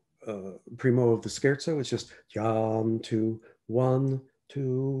tempo primo of the scherzo, it's just jam, 2, 1,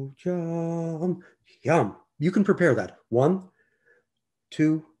 2, jam, jam. You can prepare that. 1,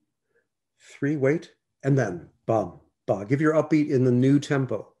 2, 3, wait, and then bam, ba. Give your upbeat in the new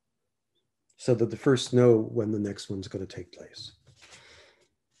tempo so that the first know when the next one's going to take place.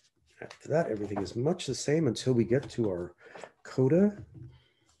 After that, everything is much the same until we get to our coda.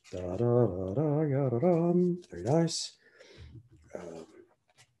 Da, da, da, da, ya, da, da. Very nice.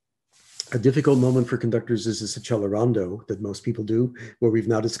 A difficult moment for conductors is this accelerando that most people do, where we've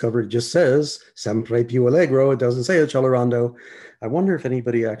now discovered it just says sempre più allegro. It doesn't say accelerando. I wonder if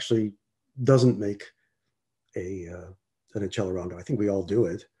anybody actually doesn't make an accelerando. I think we all do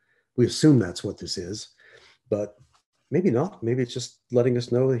it. We assume that's what this is, but maybe not. Maybe it's just letting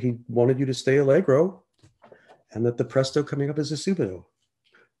us know that he wanted you to stay allegro and that the presto coming up is a subito.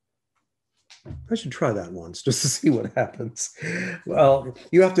 I should try that once just to see what happens. Well,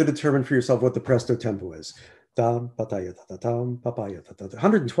 you have to determine for yourself what the presto tempo is.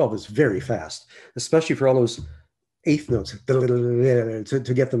 112 is very fast, especially for all those eighth notes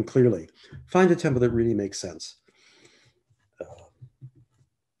to get them clearly. Find a tempo that really makes sense.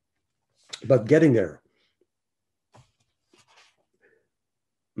 But getting there.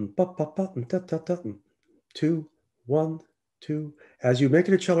 2, 1, 2. As you make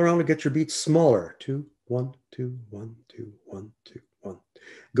it a accelerando, get your beats smaller. 2, 1, 2, 1, 2, 1, 2, 1.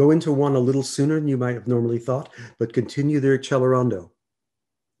 Go into 1 a little sooner than you might have normally thought, but continue their accelerando.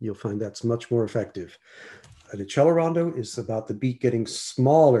 You'll find that's much more effective. An accelerando is about the beat getting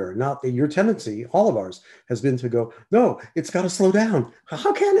smaller, not your tendency, all of ours, has been to go, no, it's got to slow down.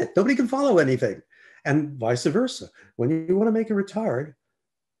 How can it? Nobody can follow anything. And vice versa. When you want to make a retard,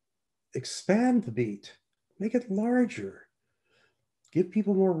 expand the beat, make it larger. Give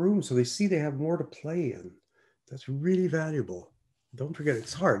people more room so they see they have more to play in. That's really valuable. Don't forget,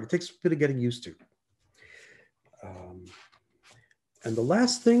 it's hard. It takes a bit of getting used to. And the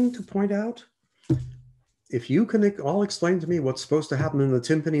last thing to point out, if you can all explain to me what's supposed to happen in the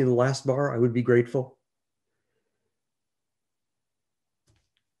timpani in the last bar, I would be grateful.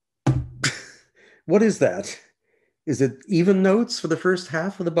 What is that? Is it even notes for the first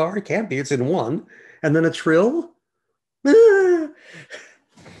half of the bar? It can't be, it's in 1. And then a trill?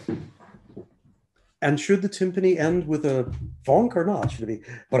 And should the timpani end with a fonk or not? Should it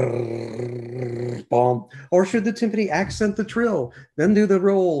be bomb? Or should the timpani accent the trill, then do the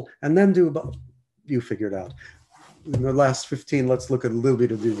roll, and then do a you figure it out. In the last 15, let's look at a little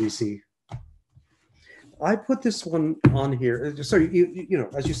bit of the VC. I put this one on here. So you know,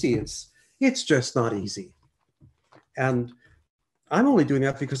 as you see, it's just not easy. And I'm only doing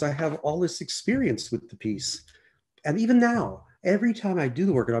that because I have all this experience with the piece. And even now, every time I do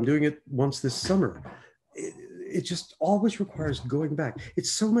the work, and I'm doing it once this summer, it just always requires going back.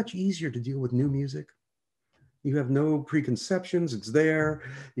 It's so much easier to deal with new music. You have no preconceptions, it's there,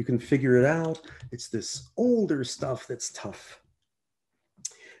 you can figure it out. It's this older stuff that's tough.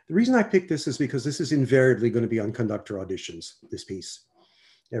 The reason I picked this is because this is invariably going to be on conductor auditions, this piece.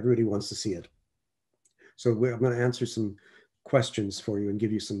 Everybody wants to see it. So I'm going to answer some questions for you and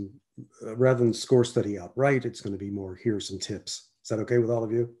give you some, rather than score study outright, it's going to be more, here are some tips. Is that okay with all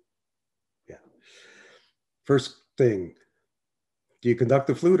of you? Yeah. First thing, do you conduct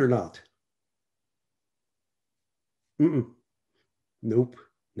the flute or not? Nope,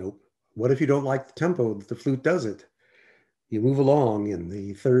 nope. What if you don't like the tempo that the flute does it? You move along in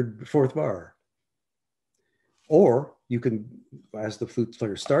the third, fourth bar. Or you can, as the flute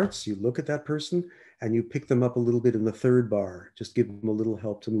player starts, you look at that person and you pick them up a little bit in the third bar. Just give them a little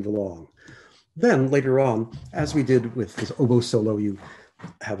help to move along. Then later on, as we did with this oboe solo, you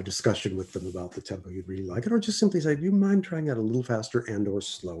have a discussion with them about the tempo you'd really like it, or just simply say, do you mind trying that a little faster and or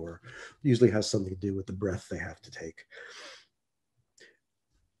slower? It usually has something to do with the breath they have to take.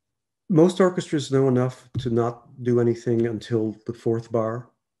 Most orchestras know enough to not do anything until the fourth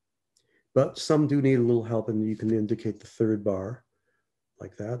bar, but some do need a little help, and you can indicate the third bar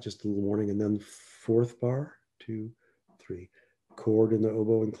like that, just a little warning, and then fourth bar, 2, 3, chord in the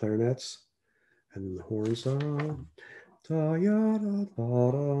oboe and clarinets, and then the horns on.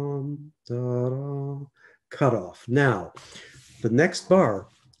 Cut off. Now, the next bar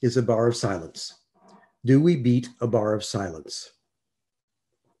is a bar of silence. Do we beat a bar of silence?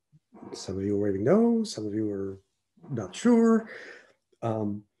 Some of you are waving no, some of you are not sure.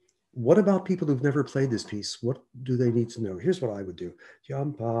 What about people who've never played this piece? What do they need to know? Here's what I would do.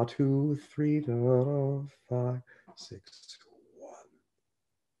 Jumpa 2, 3, 5, 6, 1.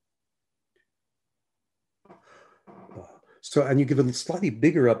 So, and you give a slightly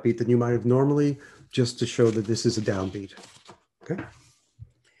bigger upbeat than you might have normally, just to show that this is a downbeat. Okay.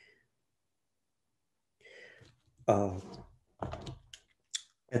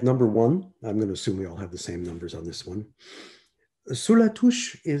 At number 1, I'm going to assume we all have the same numbers on this one. Sur la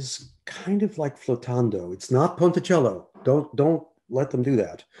touche is kind of like flottando. It's not ponticello. Don't let them do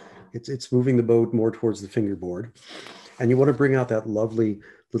that. It's moving the bow more towards the fingerboard. And you want to bring out that lovely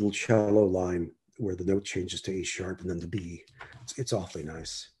little cello line where the note changes to A sharp and then to B. It's awfully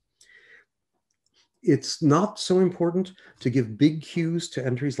nice. It's not so important to give big cues to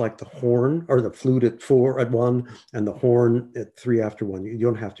entries like the horn or the flute at 4 at 1 and the horn at 3 after 1. You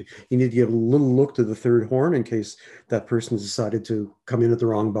don't have to. You need to give a little look to the third horn in case that person has decided to come in at the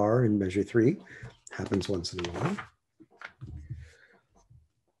wrong bar in measure 3. Happens once in a while.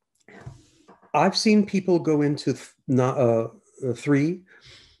 I've seen people go into 3,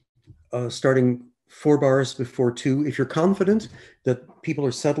 starting 4 bars before 2. If you're confident that people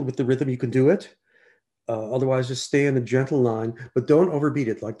are settled with the rhythm, you can do it. Otherwise, just stay in a gentle line, but don't overbeat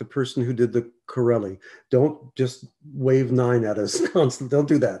it like the person who did the Corelli. Don't just wave 9 at us constantly. Don't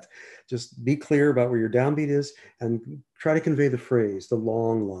do that. Just be clear about where your downbeat is and try to convey the phrase, the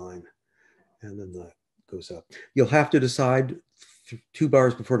long line. And then that goes up. You'll have to decide 2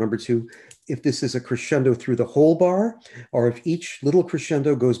 bars before number 2 if this is a crescendo through the whole bar or if each little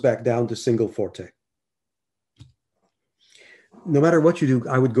crescendo goes back down to single forte. No matter what you do,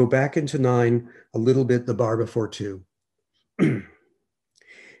 I would go back into 9 a little bit, the bar before 2.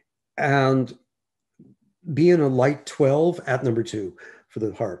 And be in a light 12 at number 2 for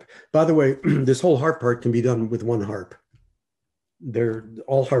the harp. By the way, this whole harp part can be done with 1 harp.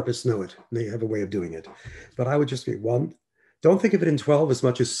 All harpists know it. They have a way of doing it. But I would just be 1. Don't think of it in 12 as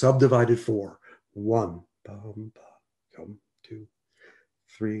much as subdivided 4. 1, 2,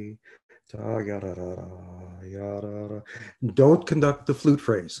 3. Don't conduct the flute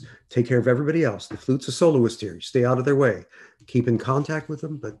phrase. Take care of everybody else. The flute's a soloist here. You stay out of their way. Keep in contact with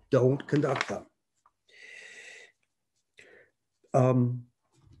them, but don't conduct them.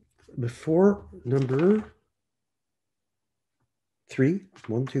 Before number 3,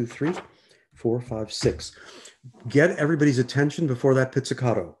 1, 2, 3, 4, 5, 6. Get everybody's attention before that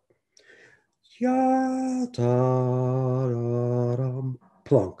pizzicato.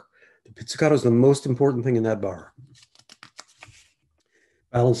 Plunk. The pizzicato is the most important thing in that bar.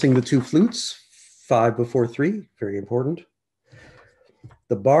 Balancing the 2 flutes, 5 before 3, very important.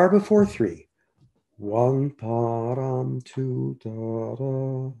 The bar before 3, 1, 2,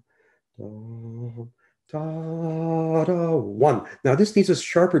 1. Now this needs a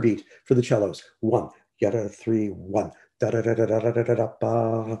sharper beat for the cellos. 1, 3, 1.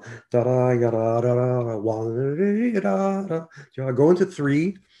 Go into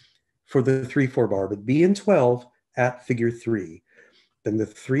 3 for the 3/4 bar, but be in 12 at figure 3. Then the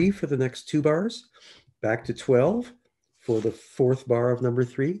 3 for the next 2 bars, back to 12 for the 4th bar of number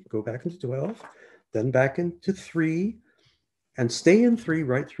 3, go back into 12, then back into 3, and stay in 3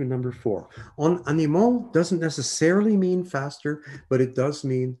 right through number 4. En animant doesn't necessarily mean faster, but it does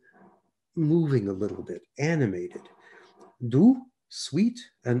mean moving a little bit, animated. Doux, sweet,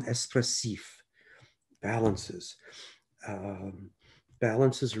 and expressif. Balances.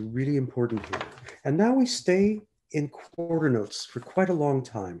 Balances are really important here. And now we stay in quarter notes for quite a long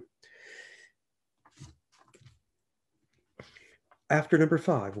time. After number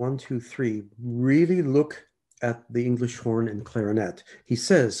 5, 1, 2, 3, really look at the English horn and clarinet. He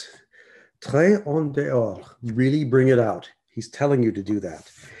says, très en dehors, really bring it out. He's telling you to do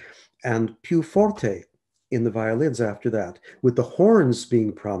that. And più forte in the violins after that, with the horns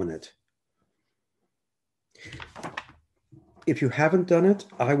being prominent. If you haven't done it,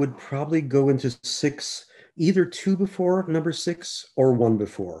 I would probably go into 6, either 2 before number 6 or 1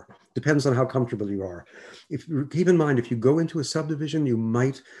 before. Depends on how comfortable you are. Keep in mind, if you go into a subdivision, you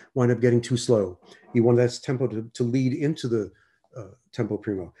might wind up getting too slow. You want that tempo to lead into the tempo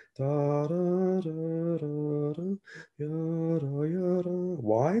primo.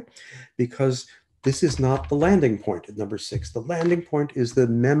 Why? Because this is not the landing point at number 6. The landing point is the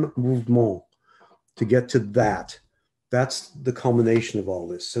même mouvement. To get to that, that's the culmination of all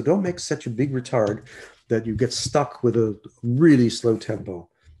this. So don't make such a big retard that you get stuck with a really slow tempo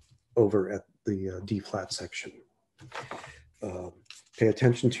over at the D flat section. Pay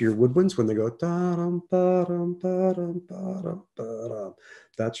attention to your woodwinds when they go da-dum, ba-dum, ba-dum, ba-dum, ba-dum.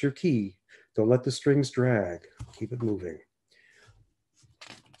 That's your key. Don't let the strings drag. Keep it moving.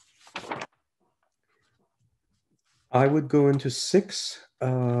 I would go into 6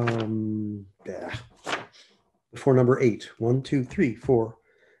 before number 8. 1, 2, 3, 4,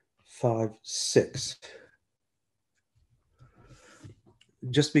 5, 6.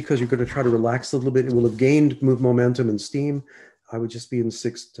 Just because you're going to try to relax a little bit, it will have gained momentum and steam. I would just be in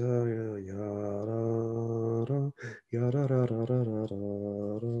 6. And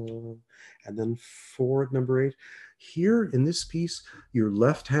then 4 at number 8. Here in this piece, your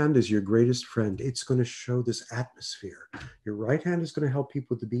left hand is your greatest friend. It's going to show this atmosphere. Your right hand is going to help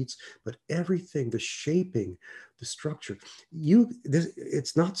people with the beats, but everything, the shaping, the structure,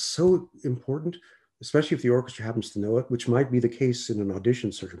 it's not so important, especially if the orchestra happens to know it, which might be the case in an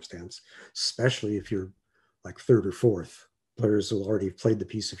audition circumstance, especially if you're like 3rd or 4th. Players will already have played the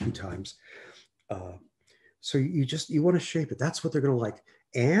piece a few times. So you want to shape it. That's what they're going to like.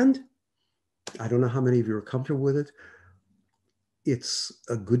 And I don't know how many of you are comfortable with it. It's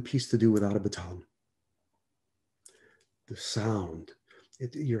a good piece to do without a baton. The sound.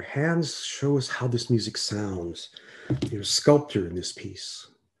 Your hands show us how this music sounds. You're a sculptor in this piece.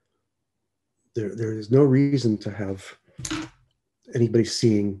 There is no reason to have Anybody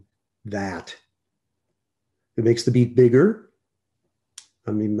seeing that? It makes the beat bigger.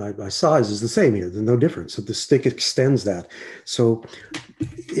 I mean, my size is the same here. There's no difference. So the stick extends that. So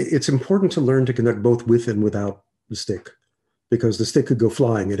it's important to learn to conduct both with and without the stick, because the stick could go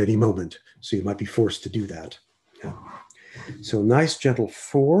flying at any moment. So you might be forced to do that. Yeah. So nice, gentle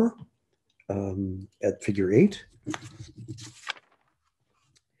 4 at figure 8.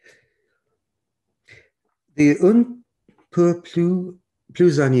 The un peu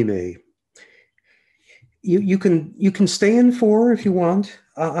plus animé. You can stay in 4 if you want.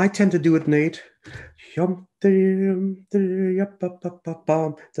 I tend to do it in 8. And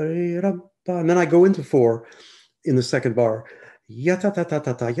then I go into 4 in the second bar. Giving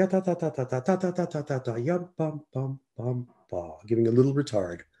a little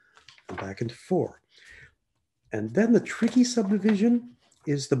retard. And back into 4. And then the tricky subdivision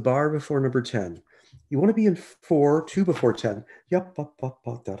is the bar before number 10. You want to be in 4, 2 before 10. Then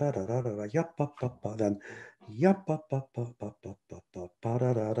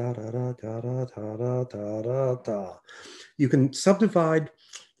you can subdivide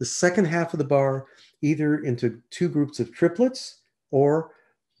the second half of the bar either into 2 groups of triplets or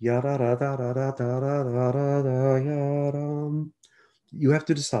you have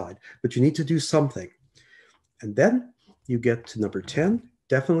to decide, but you need to do something. And then you get to number 10,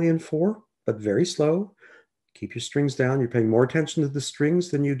 definitely in 4, but very slow. Keep your strings down. You're paying more attention to the strings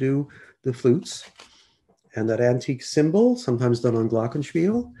than you do the flutes. And that antique cymbal, sometimes done on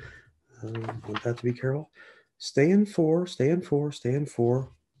glockenspiel. Want that to be careful. Stay in 4, stay in 4, stay in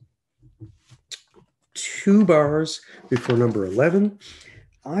 4. 2 bars before number 11.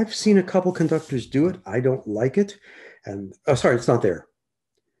 I've seen a couple conductors do it. I don't like it. And, oh, sorry, it's not there.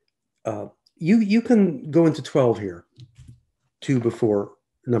 You can go into 12 here, 2 before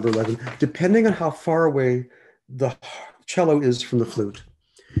number 11, depending on how far away the cello is from the flute.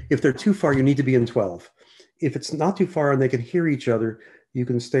 If they're too far, you need to be in 12. If it's not too far and they can hear each other, you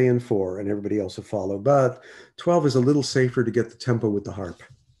can stay in 4 and everybody else will follow. But 12 is a little safer to get the tempo with the harp.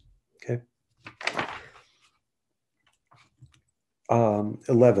 Okay.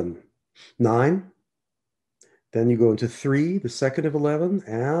 11, 9. Then you go into 3, the second of 11,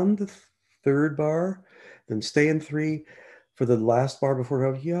 and the third bar. Then stay in 3 for the last bar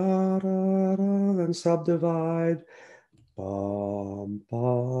before then subdivide. Bum,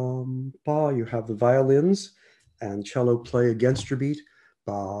 bum, ba. You have the violins and cello play against your beat.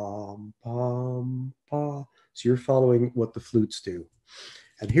 Bum, bum, ba. So you're following what the flutes do.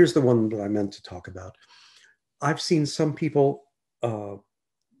 And here's the one that I meant to talk about. I've seen some people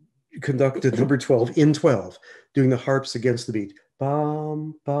conducted number 12 in 12, doing the harps against the beat.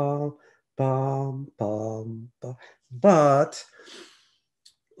 Bum, bum, bum, bum, bum. But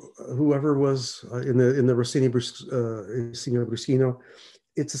whoever was in the Rossini Brusino,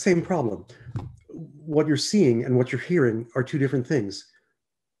 it's the same problem. What you're seeing and what you're hearing are 2 different things.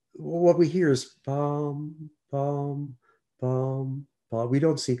 What we hear is bum, bum, bum, ba. We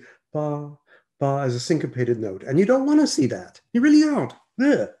don't see ba, ba as a syncopated note. And you don't want to see that. You really don't.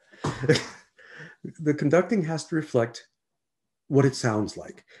 The conducting has to reflect what it sounds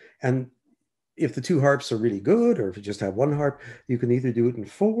like. And if the 2 harps are really good, or if you just have 1 harp, you can either do it in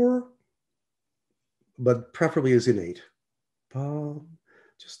 4, but preferably is in 8.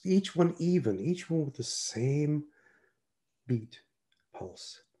 Just each one even, each one with the same beat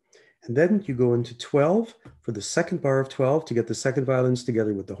pulse. And then you go into 12 for the second bar of 12 to get the second violins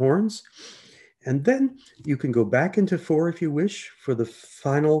together with the horns. And then you can go back into 4 if you wish for the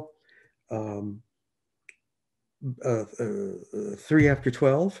final 3 after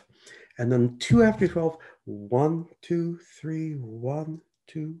 12. And then 2 after 12, 1, 2, 3, 1,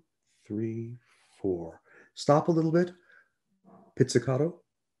 2, 3, 4. Stop a little bit. Pizzicato.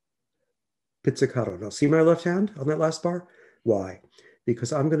 Pizzicato. Now see my left hand on that last bar? Why?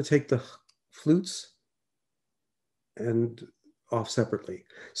 Because I'm going to take the flutes and off separately.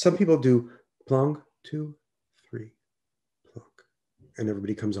 Some people do plunk, 2, 3, plunk, and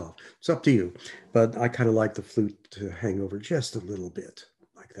everybody comes off. It's up to you. But I kind of like the flute to hang over just a little bit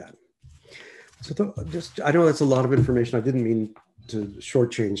like that. So I know that's a lot of information. I didn't mean to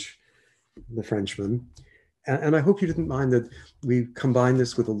shortchange the Frenchman. And I hope you didn't mind that we combined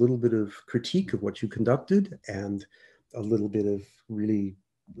this with a little bit of critique of what you conducted and a little bit of really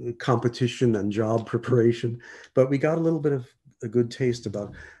competition and job preparation. But we got a little bit of a good taste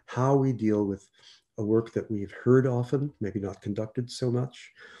about how we deal with a work that we've heard often, maybe not conducted so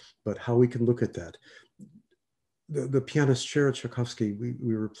much, but how we can look at that. The pianist Shara Tchaikovsky,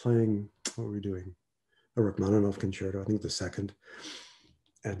 we were playing, what were we doing? A Rachmaninoff concerto, I think the second.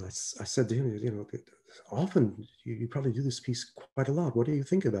 And I said to him, you know, often you probably do this piece quite a lot. What do you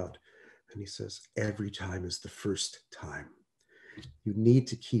think about? And he says, every time is the first time. You need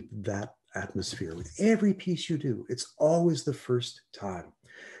to keep that atmosphere with every piece you do. It's always the first time.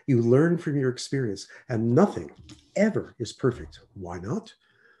 You learn from your experience, and nothing ever is perfect. Why not?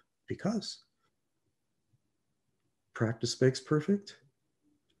 Because practice makes perfect.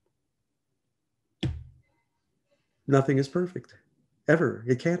 Nothing is perfect, ever.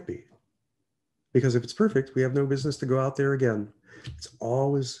 It can't be. Because if it's perfect, we have no business to go out there again. It's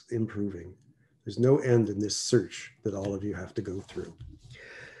always improving. There's no end in this search that all of you have to go through.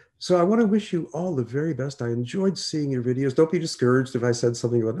 So I want to wish you all the very best. I enjoyed seeing your videos. Don't be discouraged if I said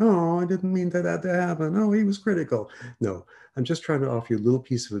something about, oh, I didn't mean that to happen. Oh, he was critical. No, I'm just trying to offer you a little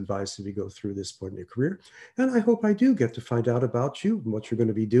piece of advice as you go through this point in your career. And I hope I do get to find out about you and what you're going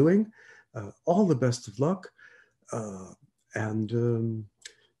to be doing. All the best of luck. I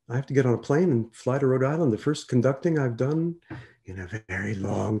have to get on a plane and fly to Rhode Island. The first conducting I've done in a very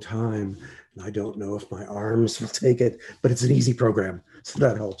long time. And I don't know if my arms will take it, but it's an easy program, so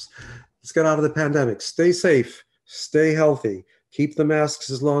that helps. Let's get out of the pandemic. Stay safe, stay healthy, keep the masks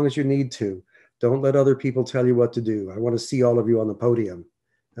as long as you need to. Don't let other people tell you what to do. I want to see all of you on the podium,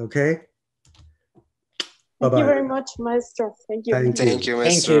 okay? Thank you very much, Maestro. Thank you. Thank you,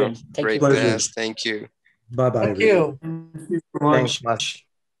 Maestro. Great Pleasure. class. Thank you. Bye-bye. Thank you. Thanks much.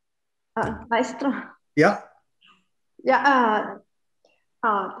 Maestro. Yeah. Yeah.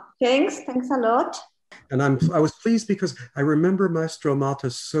 Thanks a lot. And I was pleased because I remember Maestro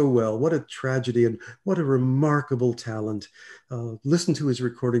Mata so well. What a tragedy and what a remarkable talent. Listen to his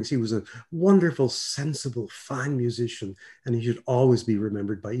recordings. He was a wonderful, sensible, fine musician, and he should always be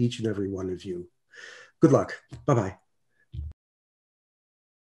remembered by each and every one of you. Good luck. Bye-bye.